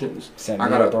motions. I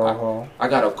got a call. I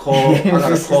got a call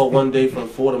one day from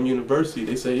Fordham University.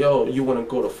 They said, "Yo, you want to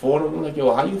go to Fordham?" I'm like,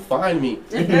 "Yo, how you find me?"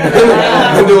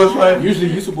 And it was like, usually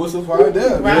you're supposed to find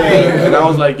them, right? Yeah. And I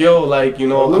was like, "Yo, like, you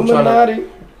know, I'm trying to."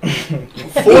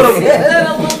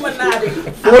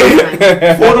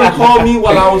 Fordham called me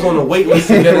while I was on a wait list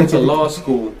to get into law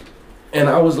school, and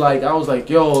I was like,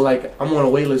 yo, like I'm on a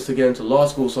wait list to get into law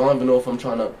school, so I don't even know if I'm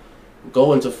trying to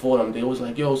go into Fordham, they was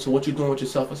like, yo, so what you doing with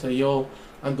yourself? I said, yo,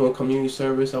 I'm doing community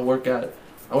service. I work at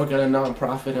a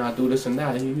nonprofit and I do this and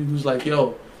that. He was like,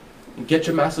 yo, get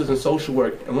your master's in social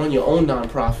work and run your own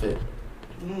nonprofit.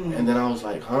 And then I was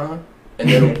like, huh? And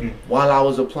then while I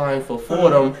was applying for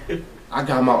Fordham, I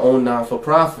got my own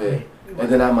non-for-profit. And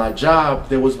then at my job,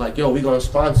 they was like, yo, we're gonna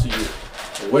sponsor you.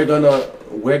 We're gonna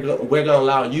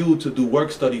allow you to do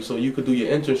work study so you could do your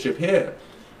internship here.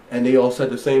 And they all said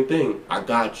the same thing. I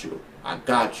got you.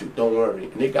 Don't worry.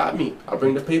 And they got me. I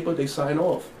bring the paper, they sign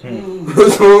off.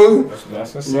 So,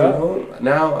 that's what's up.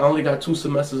 Now I only got 2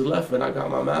 semesters left and I got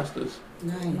my master's.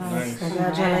 Nice.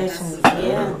 Congratulations.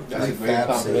 Yeah. That's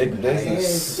a great Big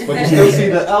business. But you still see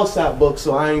the LSAT book,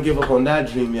 so I ain't give up on that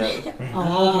dream yet.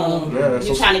 Oh. Yeah,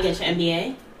 You trying to get your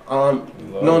MBA?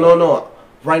 No.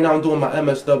 Right now I'm doing my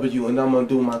MSW and I'm gonna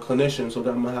do my clinician, so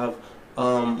that I'm gonna have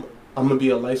I'm gonna be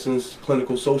a licensed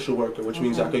clinical social worker, which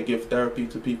means I could give therapy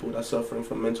to people that's suffering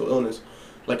from mental illness.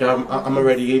 Like I'm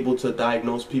already able to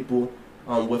diagnose people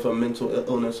with a mental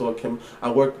illness or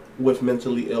I work with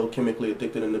mentally ill, chemically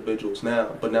addicted individuals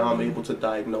now, but now I'm able to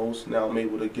diagnose. Now I'm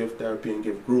able to give therapy and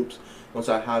give groups. Once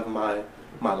I have my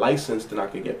license, then I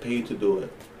could get paid to do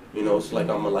it. You know, it's like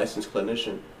I'm a licensed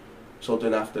clinician. So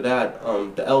then after that,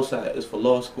 the LSAT is for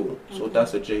law school. So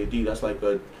that's a JD. That's like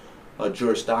a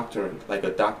Juris Doctorate, like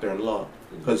a doctor in law.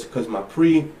 Because my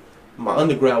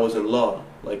undergrad was in law.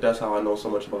 Like that's how I know so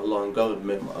much about law and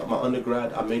government. My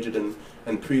undergrad, I majored in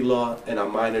pre-law and I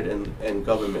minored in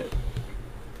government.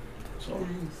 So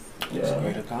yeah, That's a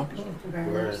great accomplishment.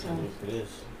 It is.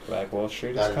 Black Wall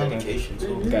Street Got is a coming. dedication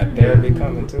too. Got therapy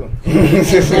coming too.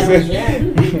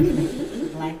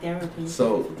 Black therapy.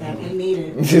 So definitely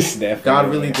needed. God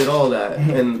really did all that.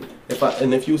 And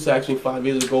if you was asking 5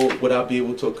 years ago, would I be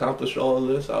able to accomplish all of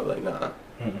this? I'd be like, nah.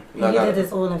 You did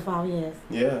this all in 5 years.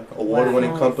 Yeah,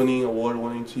 award-winning company,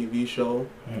 award-winning TV show.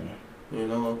 You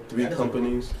know, 3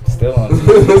 companies. Still on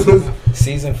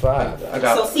season 5.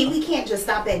 So see, we can't just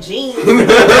stop at jeans. I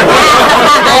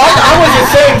wasn't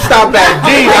saying stop at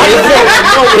jeans.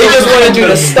 He just wanted you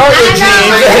to start with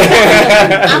jeans.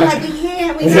 I'm like,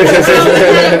 we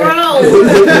gotta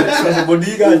grow. But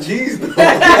do you got G's though?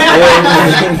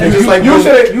 It's just like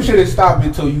you should have stopped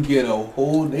until you get a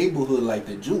whole neighborhood like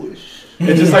the Jewish.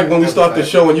 It's just like when we start the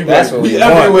show and you That's go, what we we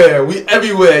everywhere, we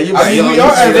everywhere. You I mean, we you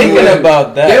are see- Thinking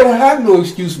about that. They don't have no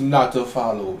excuse not to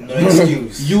follow. No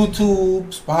excuse.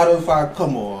 YouTube, Spotify,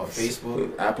 come on.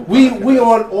 Facebook. Apple We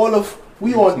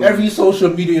Podcasts. on every social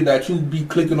media that you be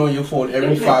clicking on your phone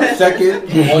every 5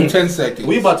 seconds or 10 seconds.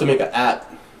 We about to make an app.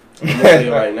 I'm gonna tell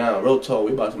you right now, real talk.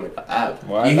 We about to make an app.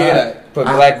 Why You not? hear that? Put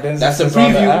black businesses That's a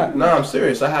on the preview. app. Nah, I'm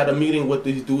serious. I had a meeting with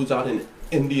these dudes out in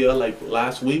India like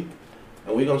last week,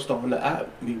 and we gonna start on the app.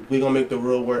 We gonna make the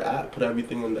real word app. Put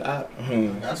everything in the app.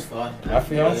 That's fine. My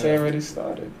fiance already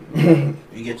started. You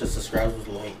get your subscribers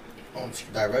like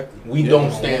directly. We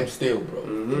don't stand still, bro.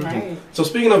 Right. So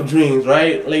speaking of dreams,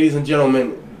 right, ladies and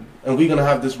gentlemen, and we're gonna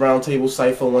have this round table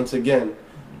cipher once again.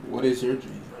 What is your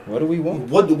dream? What do we want?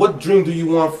 What dream do you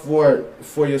want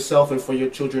for yourself and for your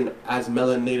children as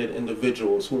melanated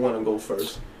individuals? Who want to go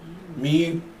first?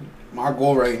 Me, my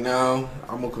goal right now,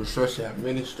 I'm a construction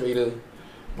administrator.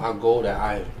 My goal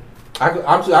that I'm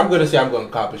gonna say I'm gonna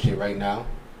accomplish it right now,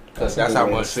 because that's how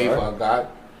much faith I got.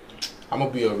 I'm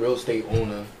gonna be a real estate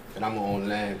owner, and I'm gonna own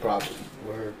land property.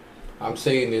 Word. I'm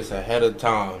saying this ahead of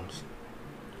times.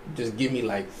 Just give me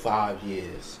like 5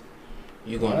 years.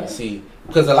 You're gonna see,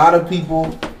 because a lot of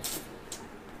people,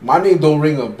 my name don't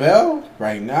ring a bell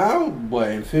right now, but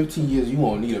in 15 years you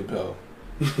won't need a bell.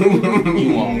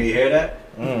 You won't. You hear that?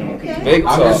 Okay. Big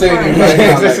I'm talk. just saying this right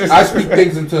now. Like, I speak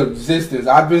things into existence.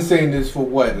 I've been saying this for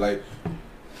what, like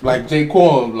J.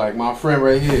 Cole, like my friend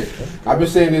right here. I've been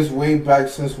saying this way back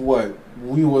since what,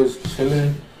 we was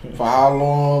chilling for how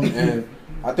long, and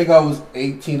I think I was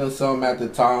 18 or something at the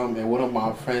time, and one of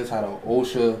my friends had an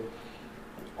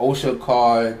OSHA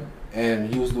card,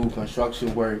 and he was doing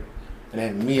construction work, and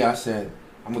then me, I said,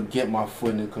 I'm gonna get my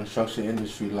foot in the construction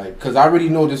industry, like, cause I already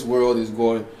know this world is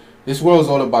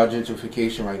all about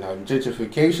gentrification right now.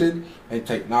 Gentrification and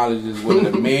technology is one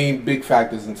of the main big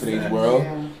factors in today's world.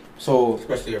 So,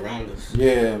 especially around us.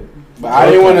 Yeah, but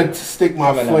I didn't want to stick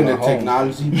my Coming foot in out the my home.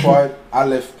 technology part. I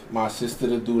left my sister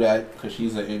to do that because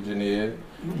she's an engineer.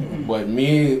 But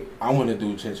me, I want to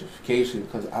do gentrification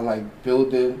because I like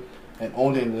building and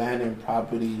owning land and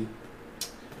property.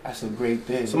 That's a great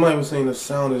thing. Somebody was saying the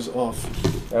sound is off.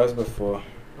 That was before.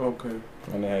 Okay.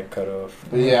 When they had cut off.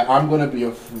 But yeah, I'm gonna be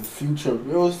a future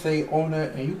real estate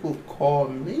owner, and you could call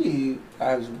me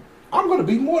as I'm gonna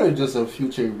be more than just a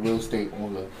future real estate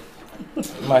owner.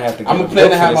 Might have to. I'm gonna plan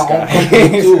to have my own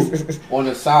company too on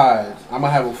the side. I'm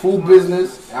gonna have a food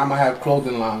business. And I'm gonna have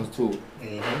clothing lines too.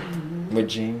 With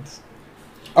jeans.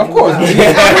 Of course. I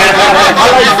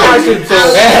like fashion too.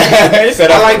 He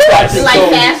said I like fashion. You like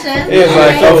fashion? Yeah,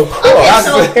 like, of course.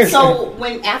 Okay, so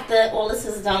when after all this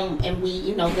is done and we,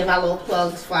 you know, give our little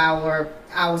plugs for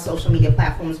our social media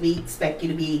platforms, we expect you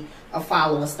to be a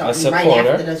follower starting right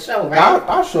after the show, right?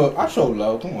 I show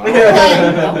love. Come on.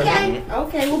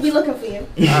 Okay, we'll be looking for you.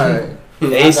 All right.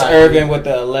 Ace Urban with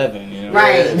the 11, you know.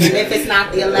 Right. And if it's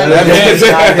not the 11,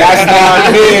 that's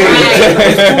not me.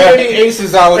 There's too many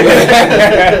aces out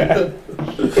there.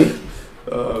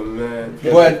 Oh man.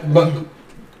 But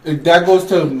that goes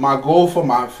to my goal for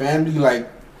my family. Like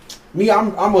me,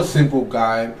 I'm a simple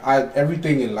guy.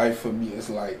 Everything in life for me is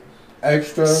like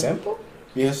extra simple.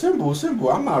 Yeah, simple.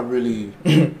 I'm not really.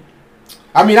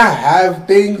 I mean, I have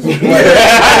things, but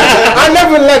I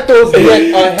never let those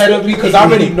get ahead of me because I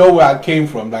already know where I came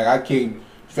from. Like, I came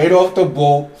straight off the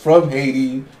boat from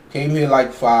Haiti, came here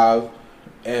like 5,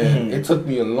 and it took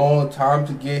me a long time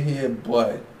to get here,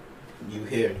 but you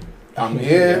here. I'm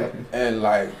here, and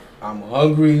like, I'm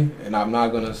hungry, and I'm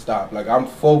not gonna stop. Like, I'm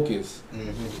focused.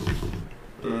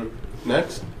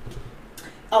 Next.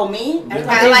 Oh, me?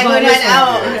 Everybody's like going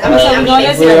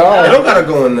this way. I don't gotta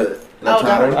go in the.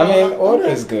 I mean, order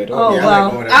is good. Oh,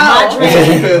 Yeah,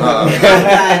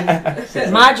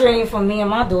 well, my dream for me and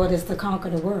my daughter is to conquer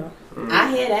the world.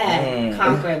 I hear that.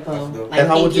 Conquer it, bro. Like, and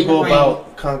how would you go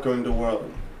about conquering the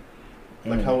world?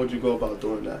 Like, how would you go about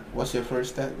doing that? What's your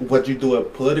first step? Would you do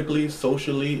it politically,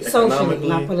 socially, Socially, economically?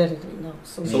 not politically, no.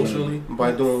 Socially?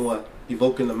 By doing what?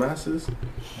 Evoking the masses?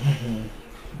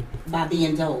 By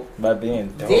being dope. By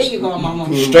being dope. There you go, mama.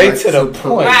 Straight to the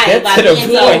point. Right, Get by to the being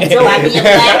point. dope. By being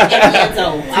black and being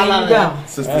dope. I love it.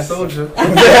 Sister Soldier.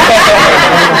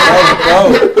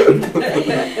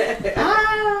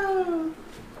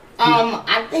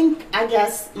 I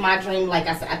guess my dream, like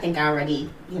I said, I think I already,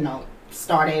 you know,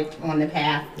 started on the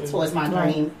path towards my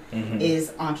dream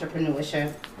is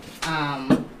entrepreneurship.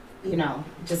 You know,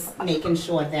 just making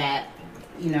sure that,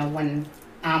 you know, when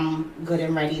I'm good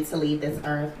and ready to leave this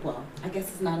earth. Well, I guess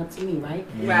it's not up to me, right?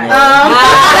 Right.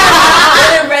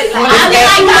 Good and ready. I'm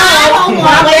like, no, hold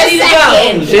on, wait a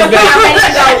second. She's been I'm ready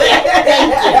to go. Thank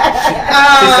you.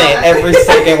 She's saying every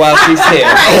second while she's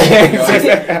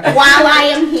here. While I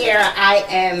am here, I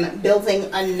am building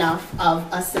enough of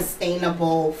a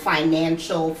sustainable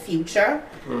financial future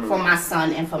for my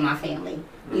son and for my family.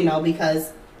 You know,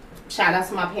 because shout out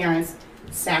to my parents,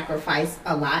 sacrificed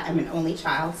a lot. I'm an only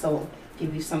child, so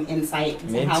give you some insight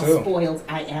into how spoiled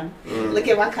I am. Look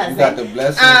at my cousin. You got the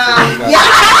blessing.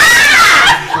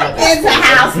 Into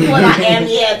how spoiled I am.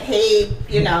 Yeah, paid,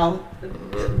 you know,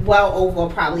 well over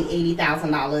probably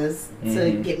 $80,000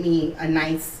 to get me a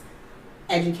nice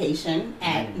education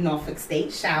at Norfolk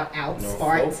State. Shout out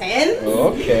Spartans.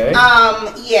 Okay.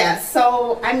 Yeah,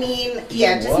 so I mean,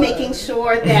 yeah, just making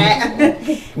sure that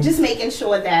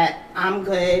I'm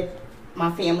good, my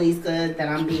family's good, that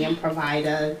I'm being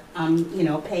provider, you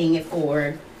know, paying it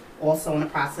forward. Also in the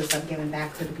process of giving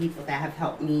back to the people that have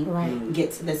helped me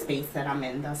get to the space that I'm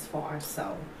in thus far.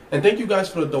 So. And thank you guys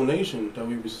for the donation that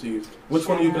we received. Which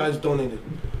one of you guys donated?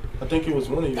 I think it was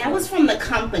one of you. That was from the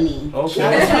company. Okay.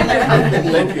 That was from the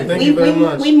company. Thank you very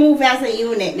much. We move as a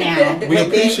unit now. We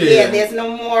appreciate it. Yeah, there's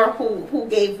no more who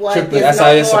gave what. That's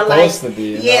how it's supposed to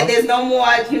be. Yeah, there's no more,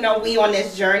 you know, we on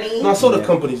this journey. No, I saw the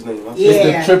company's name. Yeah.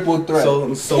 It's the triple threat.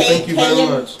 So thank you very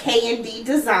much. K&D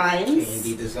Designs.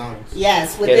 K&D Designs.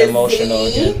 Yes, with Get the emotional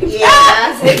Z. again.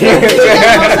 Yes.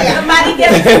 Somebody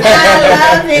get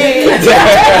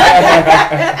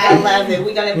I love it.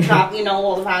 We're gonna drop, you know,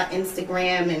 all of our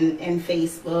Instagram and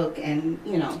Facebook and,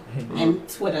 you know, and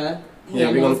Twitter.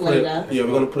 Yeah, we're gonna put later. we're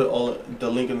gonna put all the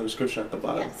link in the description at the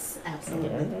bottom. Yes,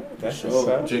 absolutely. That's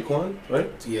Sure. Jaquan,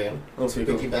 right? Yeah. Okay,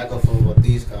 To go. piggyback off of what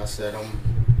these guys said,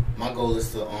 my goal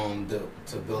is to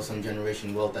build some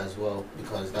generation wealth as well,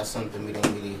 because that's something we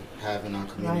don't really have in our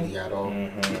community at all.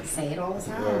 Say it all the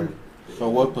time. Word. So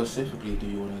what specifically do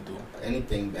you want to do?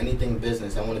 Anything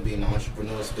business. I want to be in the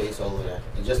entrepreneur space, all of that.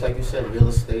 And just like you said, real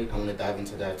estate, I want to dive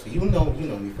into that too. You know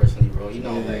me personally, bro. You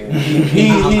know, like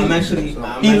I'm actually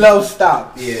loves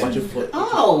stocks. Yeah. Watch your foot.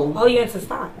 Oh, you're into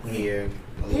stock. Yeah.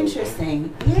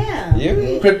 Interesting. Yeah.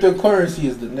 Cryptocurrency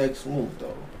is the next move,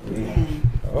 though.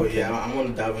 But yeah, I want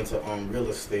to dive into real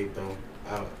estate though.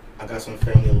 I got some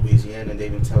family in Louisiana, and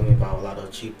they've been telling me about a lot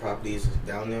of cheap properties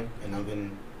down there, and I've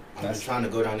been trying to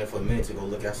go down there for a minute to go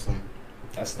look at some.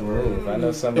 That's the move. I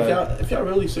know somebody. If y'all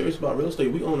really serious about real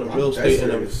estate, we own a real estate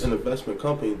and an investment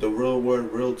company, the Real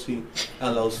Word Realty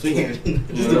LLC.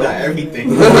 You got everything.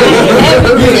 Wow,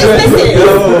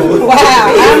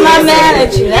 I'm not mad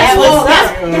at you. That's what's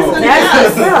up.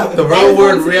 That's what's up. The Real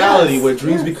Word Reality, where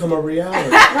dreams become a reality.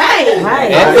 Right.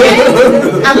 Right.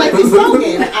 I like the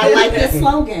slogan. I like the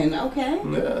slogan. Okay.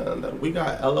 Yeah, we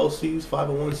got LLCs,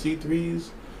 501c3s,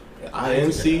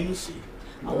 INCs.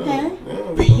 Okay.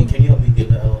 Can you help me get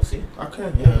the LLC? I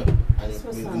can, yeah.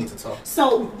 We need to talk.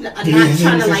 So, not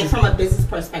trying to like from a business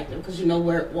perspective, because you know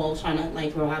we're all trying to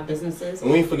like grow our businesses.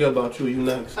 And we ain't forget about you. You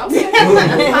next. Okay. I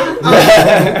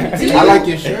like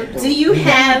your shirt. Do you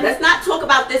have? Let's not talk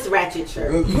about this ratchet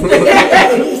shirt.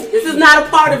 This is not a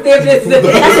part of their business.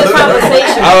 That's a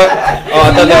conversation.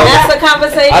 That's a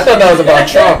conversation. I thought that was about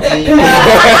Trump.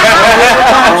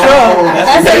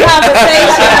 That's a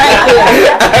conversation right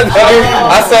there.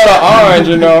 I saw the orange,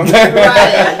 you know.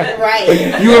 Right.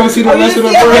 You ever see the rest of the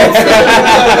brand?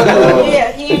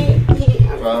 Yeah, he.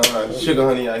 Sugar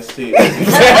honey, I see.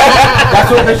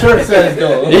 That's what the shirt says,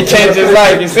 though. He changed his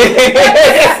life, you see.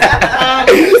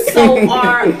 So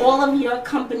are all of your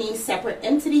companies separate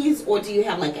entities, or do you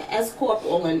have like an S corp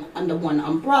all under one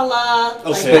umbrella?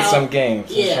 Okay. Spit some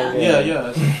games. Yeah.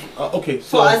 Yeah. Okay,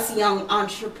 so For us young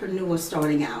entrepreneurs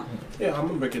starting out. yeah, I'm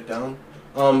gonna break it down.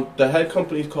 The head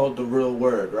company is called The Real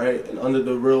Word, right? And under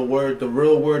The Real Word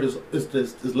is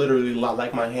literally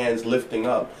like my hands lifting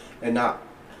up, and I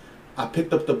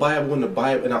picked up the Bible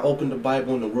and I opened the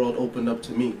Bible and the world opened up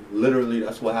to me. Literally,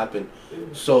 that's what happened.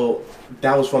 So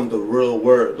that was from the real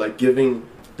word, like giving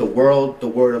the world the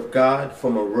word of God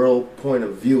from a real point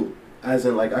of view. As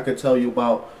in, like, I could tell you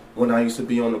about when I used to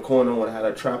be on the corner when I had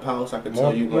a trap house. I could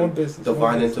tell you when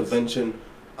divine intervention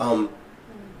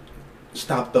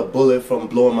stopped the bullet from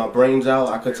blowing my brains out.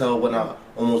 I could tell when I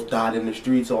almost died in the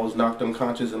streets. I was knocked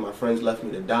unconscious and my friends left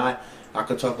me to die. I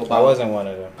could talk about. I wasn't one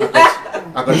of them.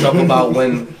 I could talk about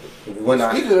when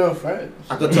I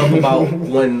could talk about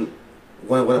when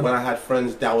I had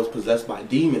friends that was possessed by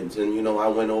demons, and you know I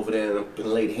went over there and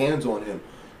laid hands on him.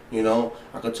 You know,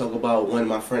 I could talk about when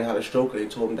my friend had a stroke and they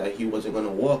told him that he wasn't going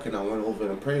to walk, and I went over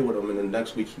and prayed with him, and the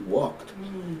next week he walked.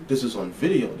 This is on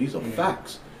video. These are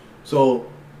facts. So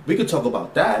we could talk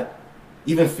about that.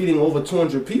 Even feeding over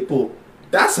 200 people.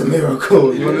 That's a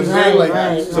miracle. You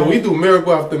understand? So we do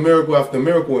miracle after miracle after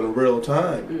miracle in real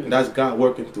time. And that's God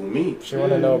working through me. But you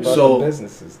want to know about the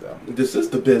businesses, though. This is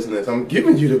the business. I'm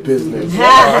giving you the business.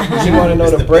 But you want to know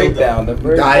the breakdown.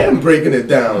 I am breaking it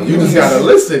down. You just got to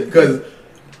listen. Because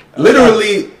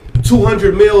literally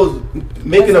 200 meals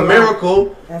making a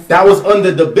miracle, that was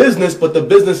under the business, but the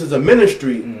business is a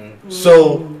ministry.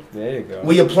 So there you go.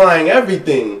 we applying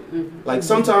everything. Like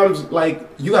sometimes, like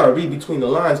you got to read between the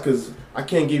lines because I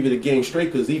can't give you the game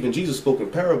straight because even Jesus spoke in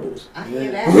parables. I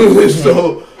hear that.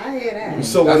 So I hear that.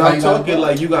 So when I'm talking,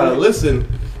 like you gotta listen.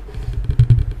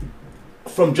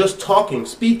 From just talking,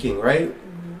 speaking, right?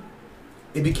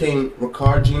 It became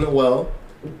Ricard G. Noel,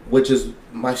 which is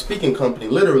my speaking company.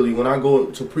 Literally, when I go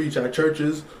to preach at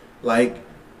churches, like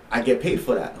I get paid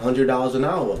for that, $100 an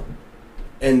hour,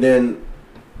 and then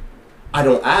I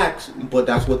don't ask, but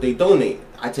that's what they donate.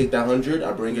 I take that 100,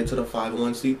 I bring it to the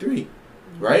 501c3.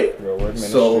 Right?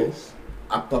 So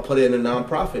I put it in a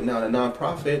nonprofit. Now the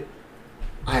nonprofit,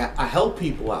 I help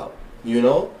people out. You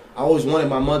know, I always wanted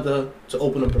my mother to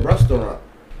open up a restaurant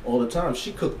all the time.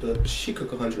 She cooked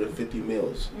 150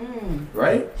 meals.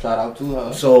 Right? Shout out to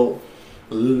her. So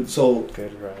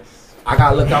good rice. I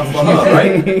gotta look out for her,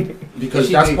 right?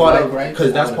 Because that's part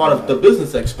of the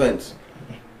business expense.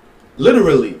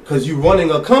 Literally, because you're running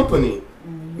a company.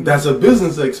 That's a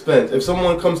business expense. If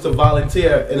someone comes to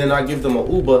volunteer and then I give them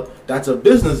an Uber, that's a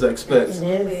business expense.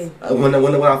 When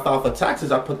I file for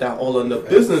taxes, I put that all under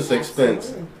business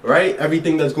expense, right?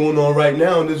 Everything that's going on right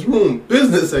now in this room,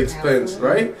 business expense,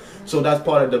 right? So that's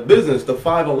part of the business. The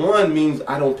 501 means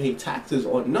I don't pay taxes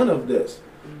on none of this.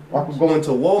 I could go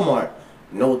into Walmart,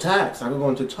 no tax. I could go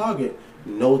into Target,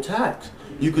 no tax.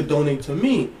 You could donate to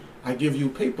me. I give you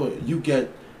paper. You get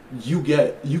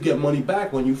money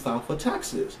back when you file for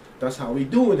taxes. That's how we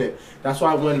doing it. That's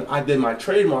why when I did my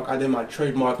trademark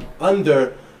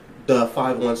under the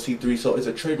 501c3, so it's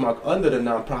a trademark under the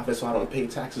nonprofit, so I don't pay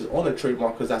taxes on the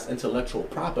trademark because that's intellectual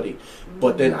property.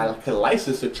 But then I can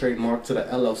license the trademark to the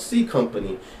LLC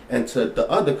company and to the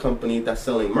other company that's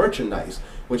selling merchandise,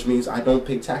 which means I don't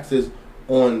pay taxes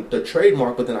on the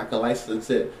trademark, but then I can license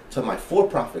it to my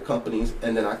for-profit companies,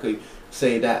 and then I could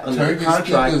say that under the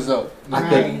contract,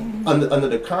 under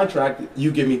the contract, you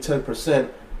give me 10%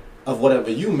 of whatever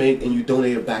you make and you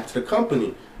donate it back to the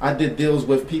company. I did deals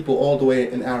with people all the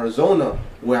way in Arizona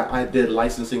where I did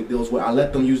licensing deals where I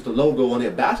let them use the logo on their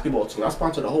basketball team. I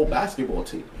sponsored the whole basketball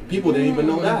team. People didn't even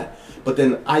know that. But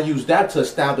then I used that to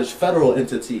establish federal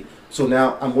entity. So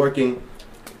now I'm working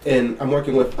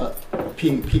with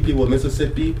people in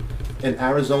Mississippi, in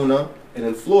Arizona, and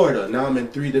in Florida. Now I'm in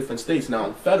 3 different states. Now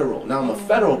I'm federal. Now I'm a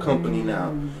federal company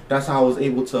now. That's how I was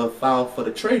able to file for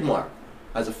the trademark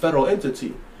as a federal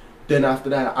entity. Then after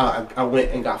that, I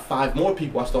went and got 5 more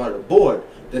people. I started a board.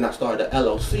 Then I started an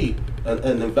LLC,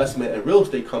 an investment and real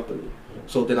estate company.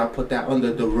 So then I put that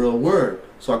under the Real Word.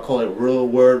 So I call it Real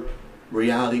Word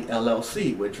Reality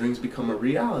LLC, where dreams become a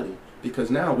reality.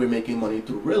 Because now we're making money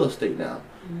through real estate now.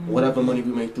 Whatever money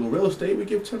we make through real estate, we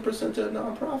give 10% to a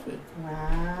nonprofit.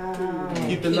 Wow.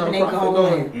 Keep the nonprofit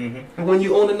going. And when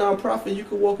you own a nonprofit, you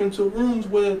can walk into rooms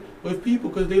with people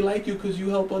because they like you because you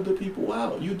help other people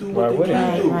out. You do what they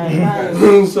can do.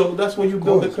 Right. So that's when you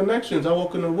build the connections. I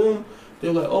walk in a room,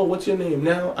 they're like, oh, what's your name?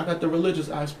 Now I got the religious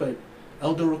aspect.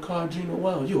 Elder Ricard Gino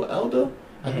Well. You an elder?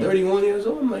 At 31 years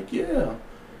old? I'm like, yeah.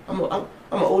 I'm an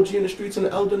OG in the streets and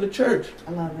an elder in the church.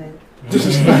 I love it. This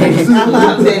is facts. I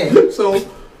love it.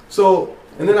 So,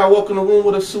 and then I walk in the room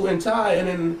with a suit and tie, and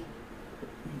then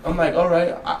I'm like, all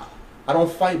right, I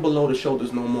don't fight below the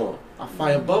shoulders no more. I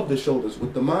fight above the shoulders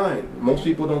with the mind. Most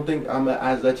people don't think I'm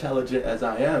as intelligent as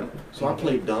I am, so I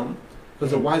play dumb.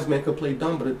 Because a wise man could play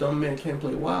dumb, but a dumb man can't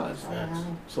play wise.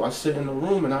 So I sit in the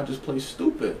room and I just play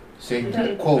stupid.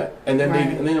 Quote. And then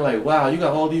they're like, wow, you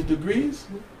got all these degrees?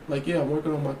 Like, yeah, I'm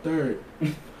working on my 3rd.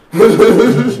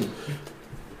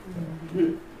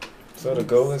 So the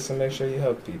goal is to make sure you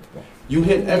help people. You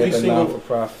hit every single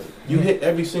non-for-profit. You hit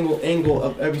every single angle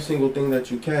of every single thing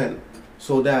that you can,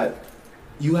 so that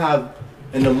you have,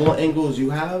 and the more angles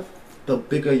you have, the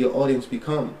bigger your audience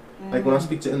become. Like when I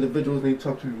speak to individuals and they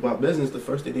talk to me about business, the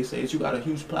first thing they say is, you got a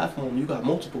huge platform, you got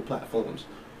multiple platforms.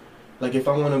 Like if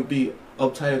I want to be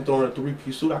uptight and throwing a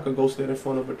 3-piece suit, I could go stand in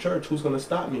front of a church. Who's going to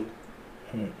stop me?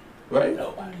 Right?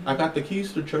 Nobody. I got the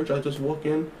keys to the church. I just walk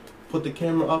in, put the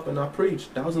camera up, and I preach.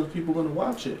 Thousands of people are going to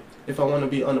watch it. If I want to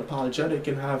be unapologetic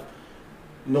and have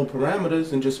no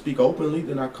parameters and just speak openly,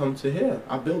 then I come to here.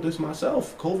 I built this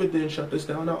myself. COVID didn't shut this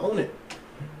down. I own it.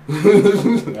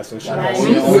 That's what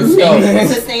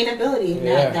sustainability.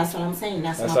 Yeah. That's what I'm saying.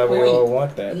 That's my how point. we all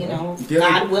want that. You know,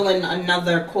 God willing,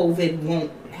 another COVID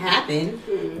won't happen.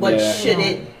 But should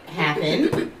it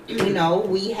happen, you know,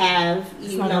 we have,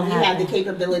 we have the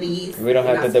capabilities. We don't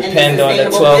have to depend on the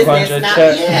 1,200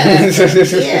 check.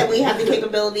 Yeah, we have the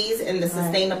capabilities and the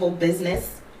sustainable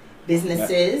businesses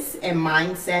and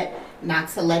mindset not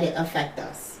to let it affect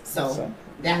us. So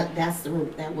that's the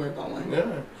route that we're going.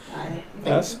 Yeah.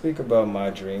 I'll speak about my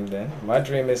dream then. My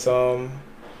dream is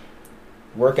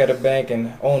work at a bank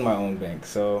and own my own bank.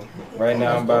 So right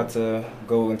now I'm about to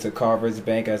go into Carver's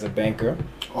Bank as a banker.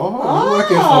 Oh,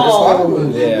 working for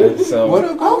the yeah, so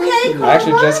okay, I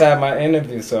actually just had my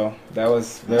interview, so that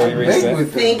was very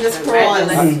recent. Fingers crossed.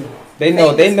 They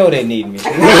know they need me. I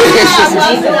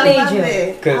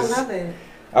love it.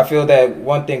 I feel that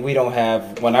one thing we don't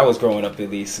have, when I was growing up at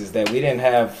least, is that we didn't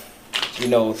have,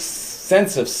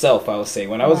 sense of self, I would say.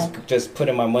 When I was just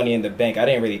putting my money in the bank, I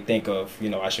didn't really think of,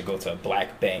 I should go to a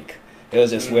black bank. It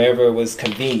was just wherever it was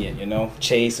convenient,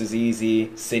 Chase was easy,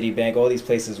 Citibank, all these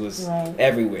places was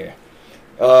everywhere.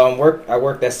 I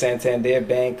worked at Santander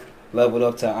Bank, leveled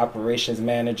up to operations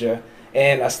manager,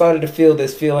 and I started to feel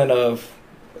this feeling of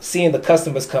seeing the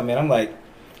customers come in. I'm like,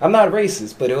 I'm not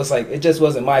racist, but it was like, it just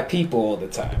wasn't my people all the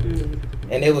time.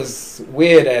 And it was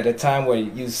weird at a time where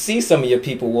you see some of your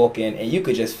people walk in and you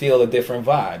could just feel a different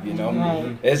vibe,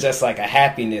 It's just like a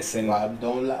happiness. And vibe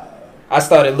don't lie. I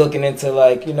started looking into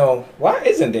why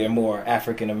isn't there more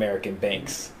African American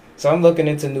banks? So I'm looking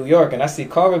into New York and I see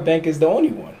Carver Bank is the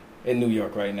only one in New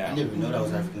York right now. I didn't even know that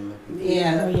was African American.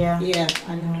 Yeah,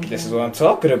 I know. This is what I'm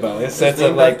talking about. It sets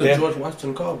up like that. George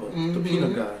Washington Carver, the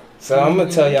peanut guy. So I'm going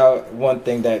to tell y'all one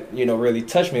thing that, really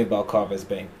touched me about Carver's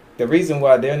Bank. The reason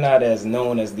why they're not as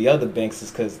known as the other banks is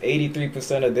because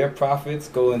 83% of their profits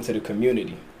go into the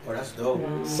community. Oh, that's dope.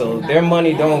 So their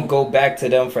money don't go back to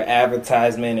them for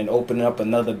advertisement and opening up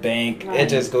another bank. It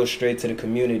just goes straight to the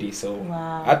community. So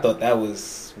I thought that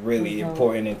was really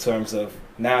important in terms of,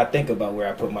 now I think about where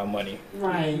I put my money.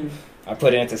 Right. I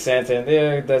put it into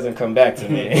Santander, it doesn't come back to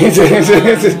me.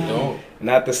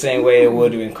 Not the same way it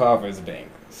would in Carver's Bank.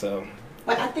 So,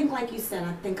 but I think, like you said,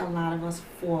 I think a lot of us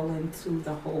fall into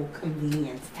the whole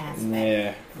convenience aspect.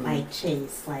 Yeah. Like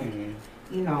Chase, even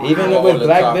with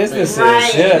black businesses.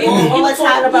 Right. Yeah. We were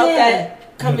talking about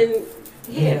that coming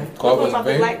here. We're talking about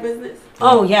black business.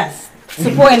 Oh, yes.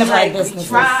 supporting the black Like, we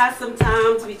businesses.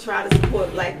 we try to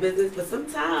support black business, but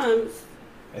sometimes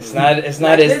It's not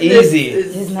black as business easy.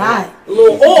 is It's not. a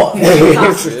little off.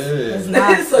 It's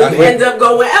not. So you end up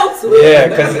going elsewhere. Yeah,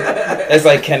 because it's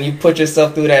like, can you put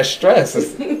yourself through that stress?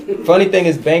 Funny thing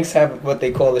is, banks have what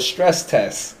they call a stress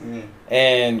test,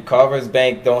 and Carver's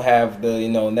Bank don't have the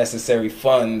necessary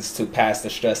funds to pass the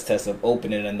stress test of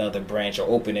opening another branch or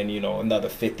opening another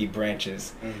 50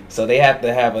 branches. So they have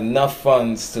to have enough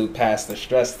funds to pass the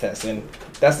stress test, and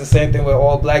that's the same thing with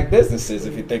all black businesses.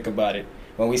 If you think about it,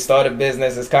 when we start a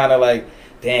business, it's kind of like,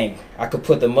 dang, I could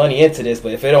put the money into this,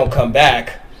 but if it don't come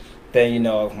back, then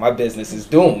my business is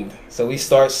doomed. So we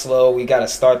start slow. We got to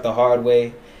start the hard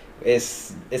way.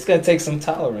 It's gonna take some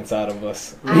tolerance out of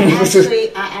us.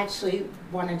 I actually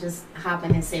want to just hop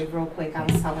in and say real quick. I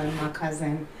was telling my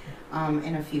cousin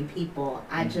and a few people.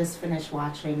 I just finished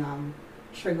watching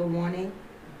Trigger Warning.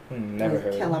 Never with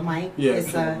heard. Killer Mike. Yeah,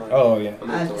 It's Killer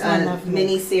a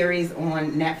mini series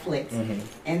on Netflix,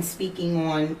 and speaking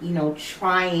on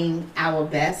trying our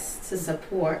best to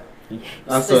support.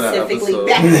 Specifically,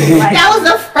 that was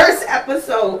the first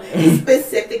episode.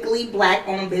 Specifically,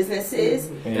 black-owned businesses.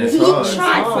 He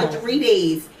tried for 3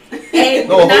 days. And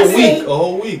no, a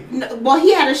whole week. No, well,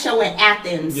 he had a show in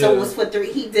Athens, so it was for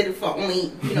 3. He did it for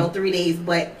only 3 days.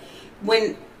 But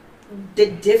when the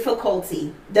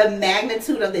difficulty, the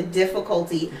magnitude of the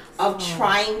difficulty of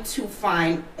trying to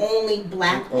find only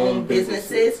black-owned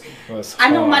businesses,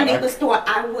 I know my neighbors thought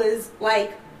I was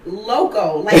like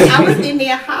loco. Like I was in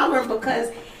there hollering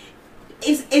because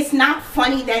it's not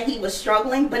funny that he was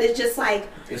struggling, but it's just like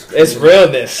it's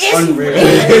realness. It's unreal.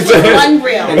 It's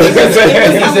unreal. And he's in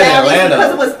Atlanta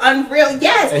because it was unreal.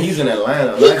 Yes, and he's in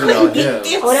Atlanta. He couldn't get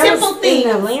simple things.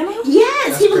 In Atlanta? Yes,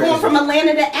 That's he was crazy. going from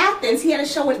Atlanta to Athens. He had a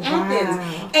show in Athens,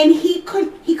 and he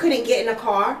couldn't get in a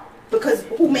car. Because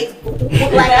who makes black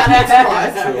guy makes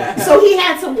cars? So he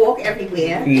had to walk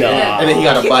everywhere. Nah. And then he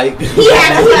got a bike. He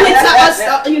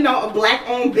went to a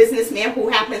black-owned businessman who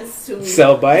happens to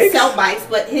sell bikes.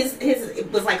 But his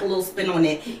it was like a little spin on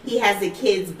it. He has the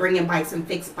kids bringing bikes and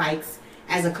fix bikes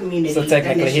as a community. So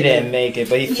technically, initiative. he didn't make it,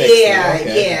 but he fixed it.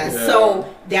 Okay. Yeah.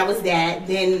 So that was that.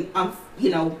 Then He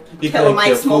Killer couldn't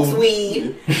Mike get smokes food.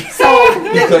 weed. So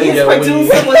his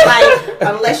producer was like,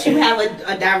 unless you have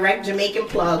a direct Jamaican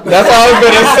plug. That's all I was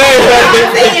gonna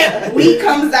say. Weed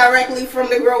comes directly from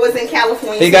the growers in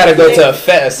California. He got to go to a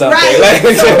fete or something.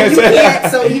 Right.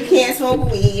 So you can't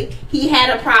smoke weed. He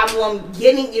had a problem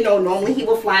getting. Normally he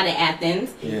would fly to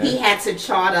Athens. Yeah. He had to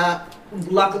chart up.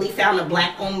 Luckily, found a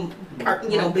black-owned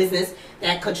business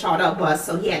that could charter a bus,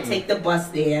 so he had to take the bus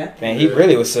there. Man, he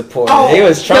really was supporting. Oh, he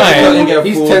was trying. I would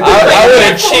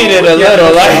have cheated a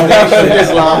little.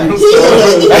 Islam.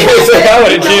 I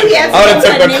would have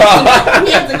took the car.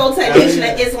 He had to go to a Nation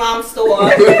of Islam store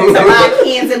to buy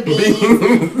cans of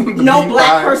beans. No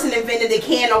black person invented the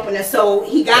can opener, so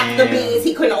he got the beans.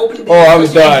 He couldn't open the beans. Oh, I'm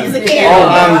done.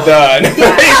 I'm done.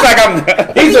 He's like, I'm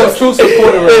done. He's a true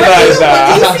supporter.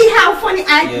 You see how funny?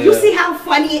 You see how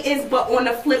funny it is, but on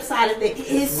the flip side of it,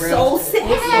 it's so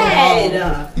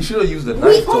sad. You should have used the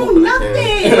knife. We own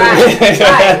nothing.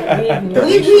 Right.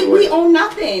 We own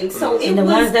nothing. So it the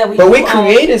was. ones that But we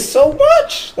created so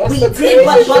much. That's We the did,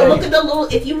 but crazy look shit. at the little.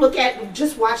 If you look at,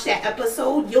 just watch that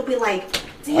episode, you'll be like, I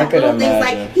damn, could little things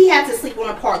imagine. like he had to sleep on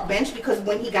a park bench because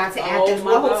when he got to Athens,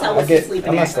 my what God. hotel was he sleeping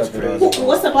I'm not at? stepping on it.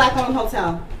 What's the black-owned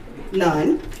hotel?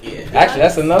 None. Actually,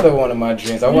 that's another one of my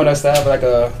dreams. I want us to have like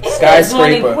a There's skyscraper.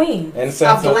 one in Queens. In A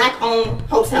Central. black-owned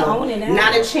hotel, Own it now.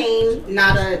 not a chain,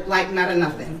 not a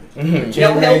nothing. Mhm.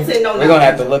 No Hilton, no We're gonna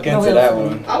have to nothing. look No into that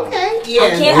Hilton. one. Okay,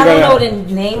 yeah. I don't know the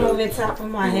name of it top of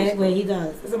my head where he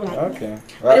does. It's like, Okay.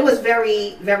 But it was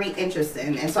very, very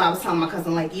interesting. And so I was telling my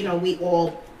cousin, like, we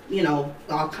all,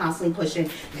 are constantly pushing,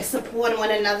 let's support one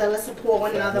another,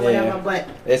 whatever. But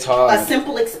It's hard. a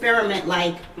simple experiment,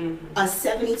 like a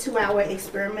 72-hour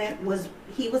experiment,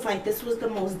 he was like, this was the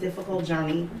most difficult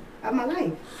journey of my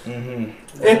life.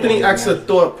 Mm-hmm. Anthony asked a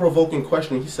thought-provoking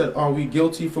question. He said, are we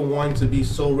guilty for wanting to be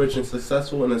so rich and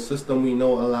successful in a system we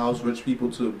know allows rich people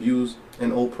to abuse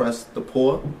and oppress the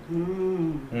poor?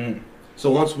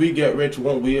 So once we get rich,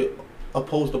 won't we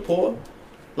oppose the poor?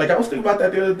 Like, I was thinking about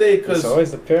that the other day, It's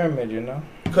always the pyramid,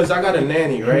 because I got a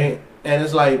nanny, right? And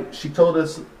it's like, she told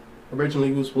us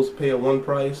originally we were supposed to pay her one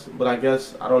price, but I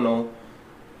guess, I don't know,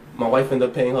 my wife ended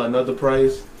up paying her another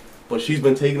price, but she's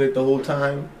been taking it the whole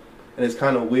time. And it's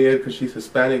kind of weird because she's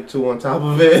Hispanic too on top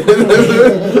of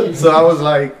it. So I was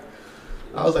like,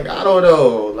 I don't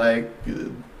know, like,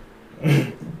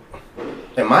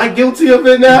 am I guilty of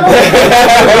it now?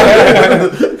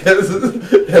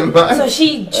 So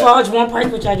she charged one price,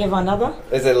 but y'all give her another?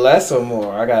 Is it less or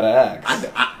more? I gotta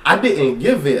ask. I didn't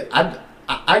give it.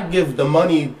 I give the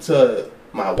money to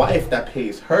my wife that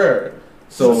pays her.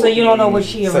 So you don't know what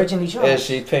she originally charged? Is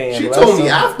she paying? She told me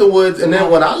afterwards, and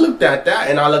then when I looked at that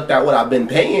and I looked at what I've been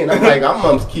paying, I'm like, I'm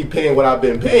gonna keep paying what I've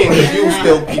been paying because you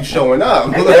still keep showing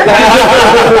up.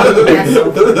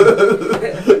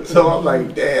 So I'm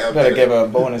like, damn. Better give her a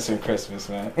bonus in Christmas,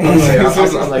 man.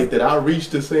 I'm like, did I reach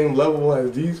the same level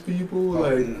as these people?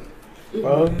 Like,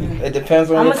 well, it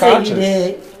depends on your Say conscience. you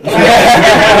did.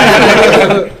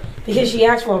 Because she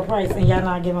asked for a price and y'all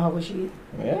not giving her what she.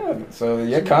 Yeah, so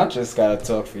your conscience gotta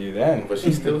talk for you then. But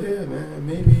she's still here, man.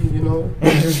 Maybe, you know.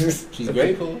 She's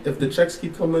grateful. If the checks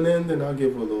keep coming in, then I'll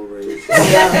give her a little raise.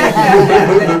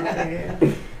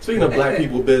 Speaking of black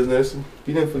people business,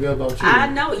 we didn't forget about you. I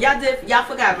know. Y'all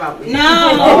forgot about me. No.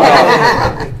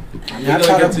 I'm not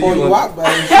trying to pull you out, but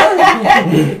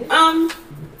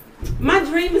my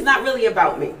dream is not really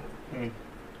about me.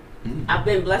 I've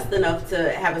been blessed enough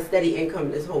to have a steady income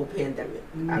this whole pandemic.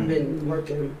 I've been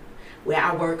working where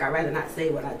I work. I'd rather not say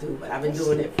what I do, but I've been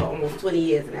doing it for almost 20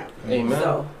 years now. Amen.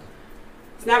 So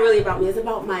it's not really about me. It's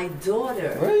about my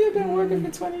daughter. Well, you've been working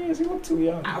for 20 years. You look too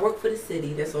young. I work for the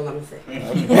city. That's all I'm going to say.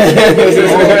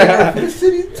 The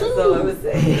city too. That's all I'm going to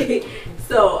say.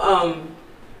 So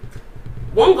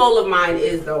one goal of mine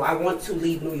is, though, I want to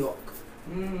leave New York.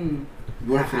 you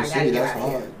work for the city, that's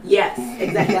hard. Yes,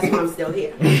 exactly. That's why I'm still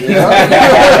here.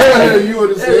 You were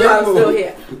the That's why I'm still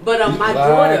here. But my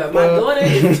daughter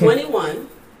is 21,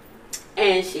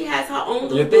 and she has her own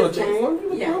little business.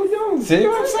 Yeah. See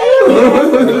what I'm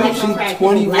saying? She's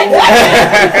 21.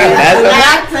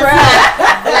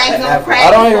 I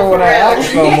don't even want to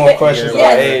ask no more questions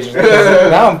about age.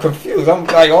 Now I'm confused. I'm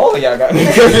like, all of y'all got me.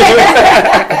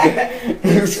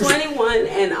 21,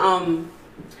 and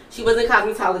she was in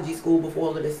cosmetology school before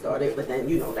all of this started, but then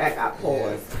that got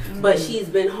paused. But she's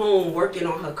been home working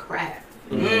on her craft,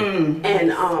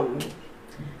 and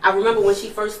I remember when she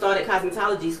first started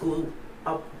cosmetology school,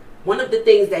 one of the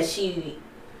things that she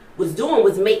was doing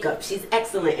was makeup. She's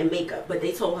excellent in makeup, but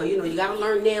they told her, you gotta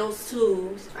learn nails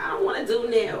too. She said, I don't want to do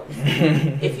nails.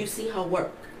 If you see her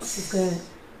work, She's good.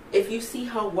 if you see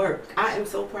her work, I am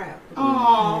so proud.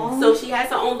 Aww. So she has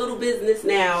her own little business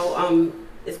now.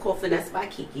 It's called Finesse by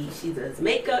Kiki. She does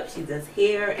makeup, she does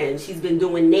hair, and she's been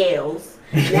doing nails.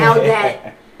 Now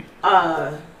that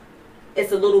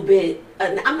it's a little bit,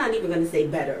 I'm not even going to say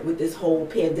better with this whole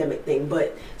pandemic thing,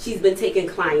 but she's been taking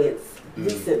clients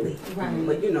recently. Right.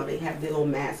 But they have their little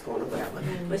mask on or whatever.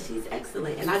 But she's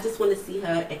excellent, and I just want to see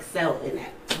her excel in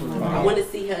that. I want to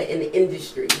see her in the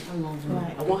industry.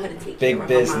 Right. I want her to take Big care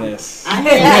business. of her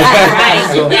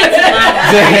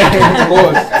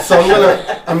mom. So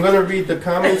I'm gonna read the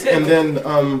comments and then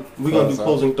we're gonna do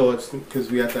closing thoughts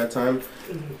because we at that time.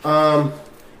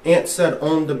 Ant said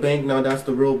own the bank. Now that's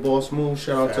the real boss move.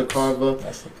 Shout out to Carver.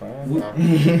 That's the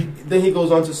plan. Then he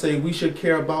goes on to say we should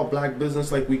care about black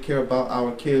business like we care about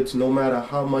our kids. No matter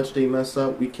how much they mess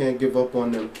up, we can't give up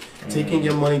on them. Taking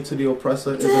your money to the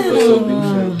oppressor isn't the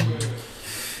solution.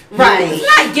 Right. It's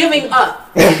not giving up.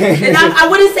 And I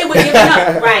wouldn't say we're giving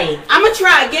up. Right. I'm going to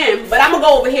try again, but I'm going to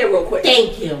go over here real quick.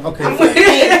 Thank you. Okay.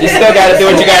 You still got to do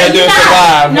what you got to do to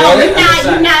survive. No, man.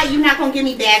 you're not gonna give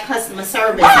me bad customer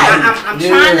service. I'm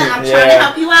trying to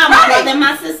help you out. My brother and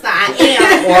my sister. I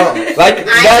am. Well, like, you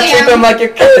gotta treat them like your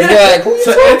kids. You're like, who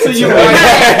To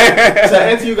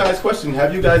answer you guys' question,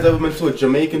 have you guys ever been to a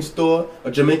Jamaican store,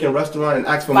 a Jamaican restaurant, and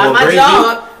asked for By more my gravy?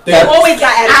 job, they always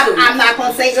got attitude. I'm not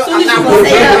gonna say the Soon as I'm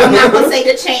not gonna say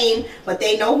the chain, but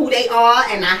they know who they are,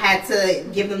 and I had to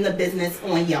give them the business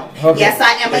on Yelp. Okay. Yes,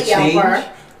 I am a Yelper.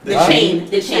 The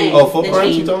chain. Oh, footprint The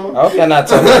you chain. talking I about? hope y'all not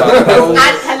talking about those.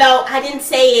 Hello, I didn't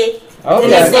say it. I hope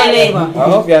That's y'all- my neighbor. I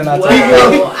hope y'all not talking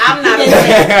about Well, I'm not a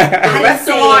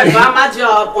restaurant by my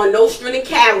job on Nostrand and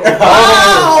Carroll.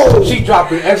 Oh! She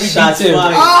dropping every Shots detail.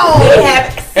 fired. They Oh!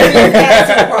 have serious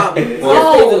attitude problems. Yes,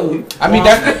 they do. I mean,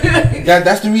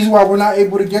 that's the reason why we're not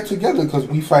able to get together, because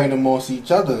we fight amongst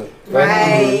each other.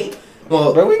 Right.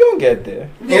 Well, But we gonna get there.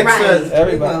 Ant said,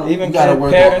 Everybody, even You gotta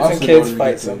work on parents us and in kids order to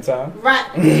fight get there. sometimes. Right.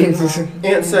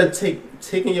 Ant said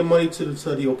taking your money to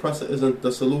the oppressor isn't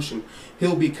the solution.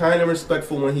 He'll be kind and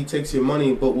respectful when he takes your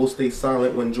money, but will stay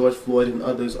silent when George Floyd and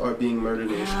others are being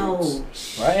murdered in the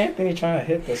streets. Why Anthony trying to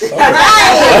hit the soul?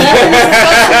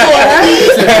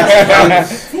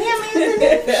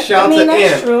 Shout I mean, to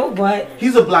that's Ant. true, but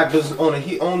He's a black business owner.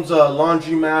 He owns a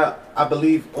laundromat, I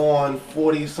believe, on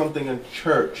 40 something in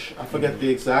Church. I forget the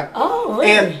exact. oh,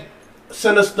 really? And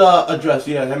send us the address.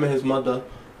 Yeah, him and his mother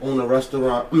own a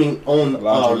restaurant. I mean, own a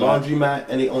Laundromat. laundromat,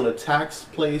 and they own a tax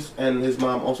place. And his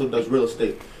mom also does real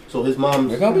estate. So his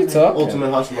mom's We're gonna be talking.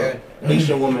 ultimate hustler,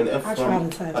 Haitian woman. I tried a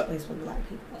tax place with black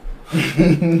people.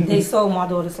 They sold my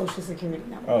daughter Social Security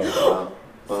number. Oh.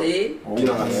 See? You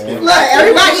know how to skin. Look,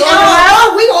 everybody, we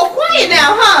all quiet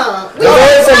now, huh? There's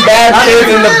always some bad kids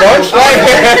in the bunch.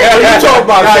 You talk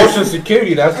about Social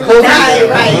Security, that's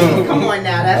Right. Come on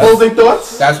now. That's Closing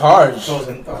thoughts? That's hard.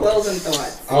 closing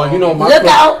thoughts. Well, you know, my Look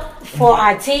out for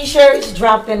our t-shirts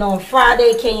dropping on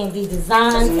Friday, K&D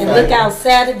Designs, and look out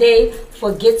Saturday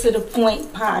for Get to the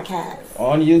Point podcast.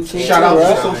 On YouTube. Shout out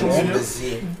right? to social media.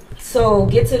 So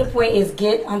Get to the Point is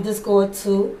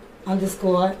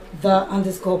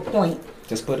get_to_the_point.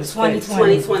 Just put a space.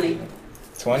 2020.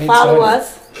 2020. Follow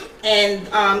us. And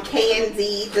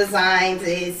K&D Designs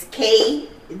is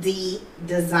KD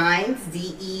Designs,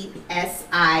 DESIGNZ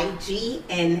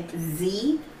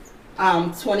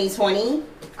 2020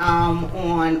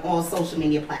 on all social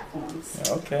media platforms.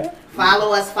 Okay.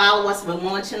 Follow us. We're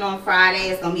launching on Friday.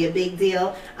 It's going to be a big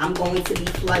deal. I'm going to be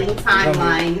flooding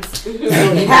timelines. So you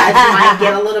guys might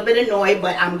get a little bit annoyed,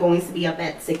 but I'm going to be up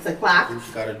at 6 o'clock. What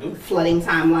you gotta do? Flooding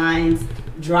timelines,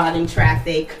 driving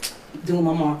traffic, doing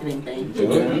my marketing thing. Do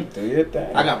it. Do your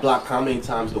thing. I got blocked how many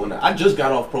times doing that? I just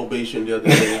got off probation the other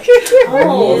day.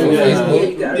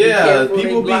 Yeah,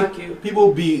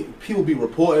 people be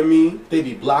reporting me. They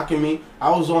be blocking me. I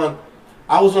was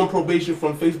on probation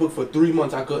from Facebook for 3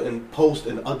 months. I couldn't post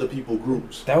in other people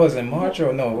groups. That was in March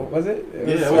or no? What was it? It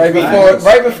was Yeah, right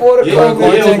before the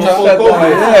COVID.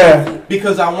 Yeah.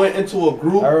 Because I went into a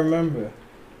group. I remember.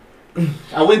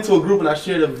 I went to a group and I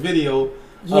shared a video.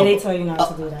 Yeah, they tell you not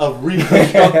to do that. Of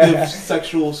reconstructive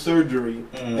sexual surgery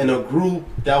in a group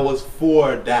that was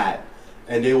for that.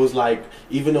 And they was like,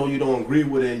 even though you don't agree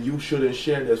with it, you shouldn't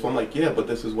share this. So I'm like, yeah, but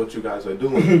this is what you guys are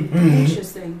doing.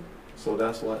 Interesting. So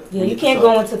that's what. Yeah, you can't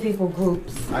go into people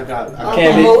groups. I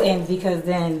can't promoting because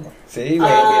then. See, you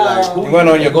went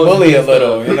on your bully a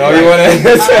little. You know, you want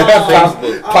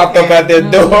to popped up at their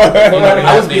door.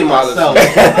 I was being myself.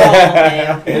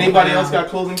 Anybody else got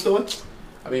closing thoughts?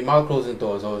 I mean, my closing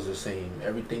thought is always the same.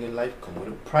 Everything in life come with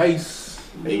a price.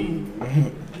 Hey.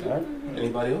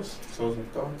 Anybody else? Closing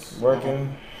thoughts?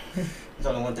 Working. There's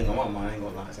only one thing on my mind. I ain't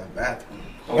gonna lie. It's that bathroom.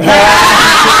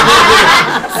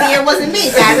 See, it wasn't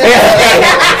me, guys. So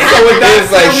with that,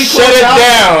 it's like, shut it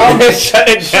down. Shut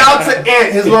it down. Shout out to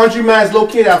Ant. His laundromat is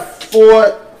located at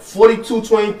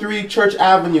 4223 Church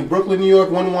Avenue, Brooklyn, New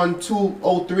York,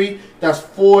 11203. That's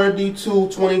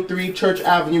 4223 Church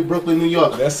Avenue, Brooklyn, New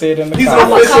York. Let's say it in the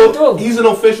He's an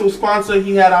official sponsor.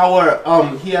 He had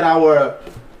our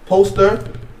poster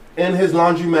in his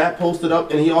laundromat posted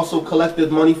up, and he also collected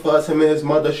money for us, him and his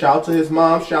mother. Shout out to his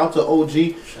mom, shout out to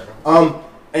OG.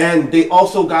 And they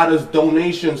also got us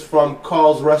donations from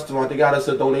Carl's Restaurant. They got us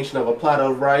a donation of a platter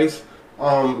of rice,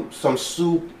 some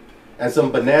soup, and some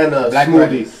banana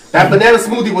smoothie. That banana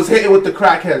smoothie was hitting with the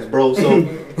crackheads, bro. So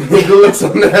good looks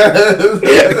on that.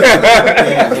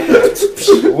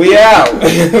 We out.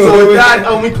 So with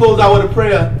that, we close out with a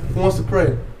prayer. Who wants to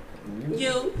pray?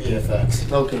 You. Yeah, facts.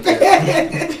 Okay. Dear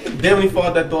Heavenly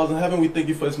Father that dwells in heaven, we thank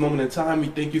you for this moment in time. We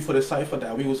thank you for the cipher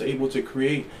that we was able to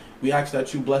create. We ask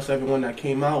that you bless everyone that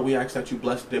came out. We ask that you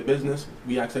bless their business.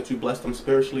 We ask that you bless them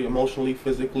spiritually, emotionally,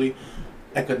 physically,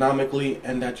 economically,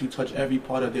 and that you touch every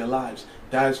part of their lives.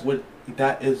 That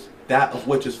of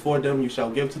which is for them you shall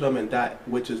give to them, and that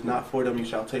which is not for them you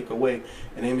shall take away.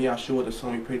 In the name of Yahshua, the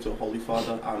Son, we pray to the Holy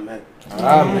Father. Amen.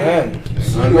 Amen.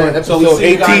 So we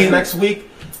see you guys next week.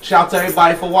 Shout out to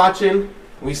everybody for watching.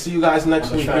 We see you guys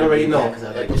next week. You already know.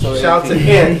 Shout out to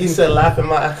Ant. He said, laugh in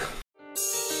my.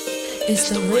 It's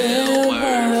the real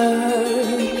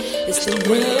word. It's the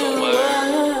real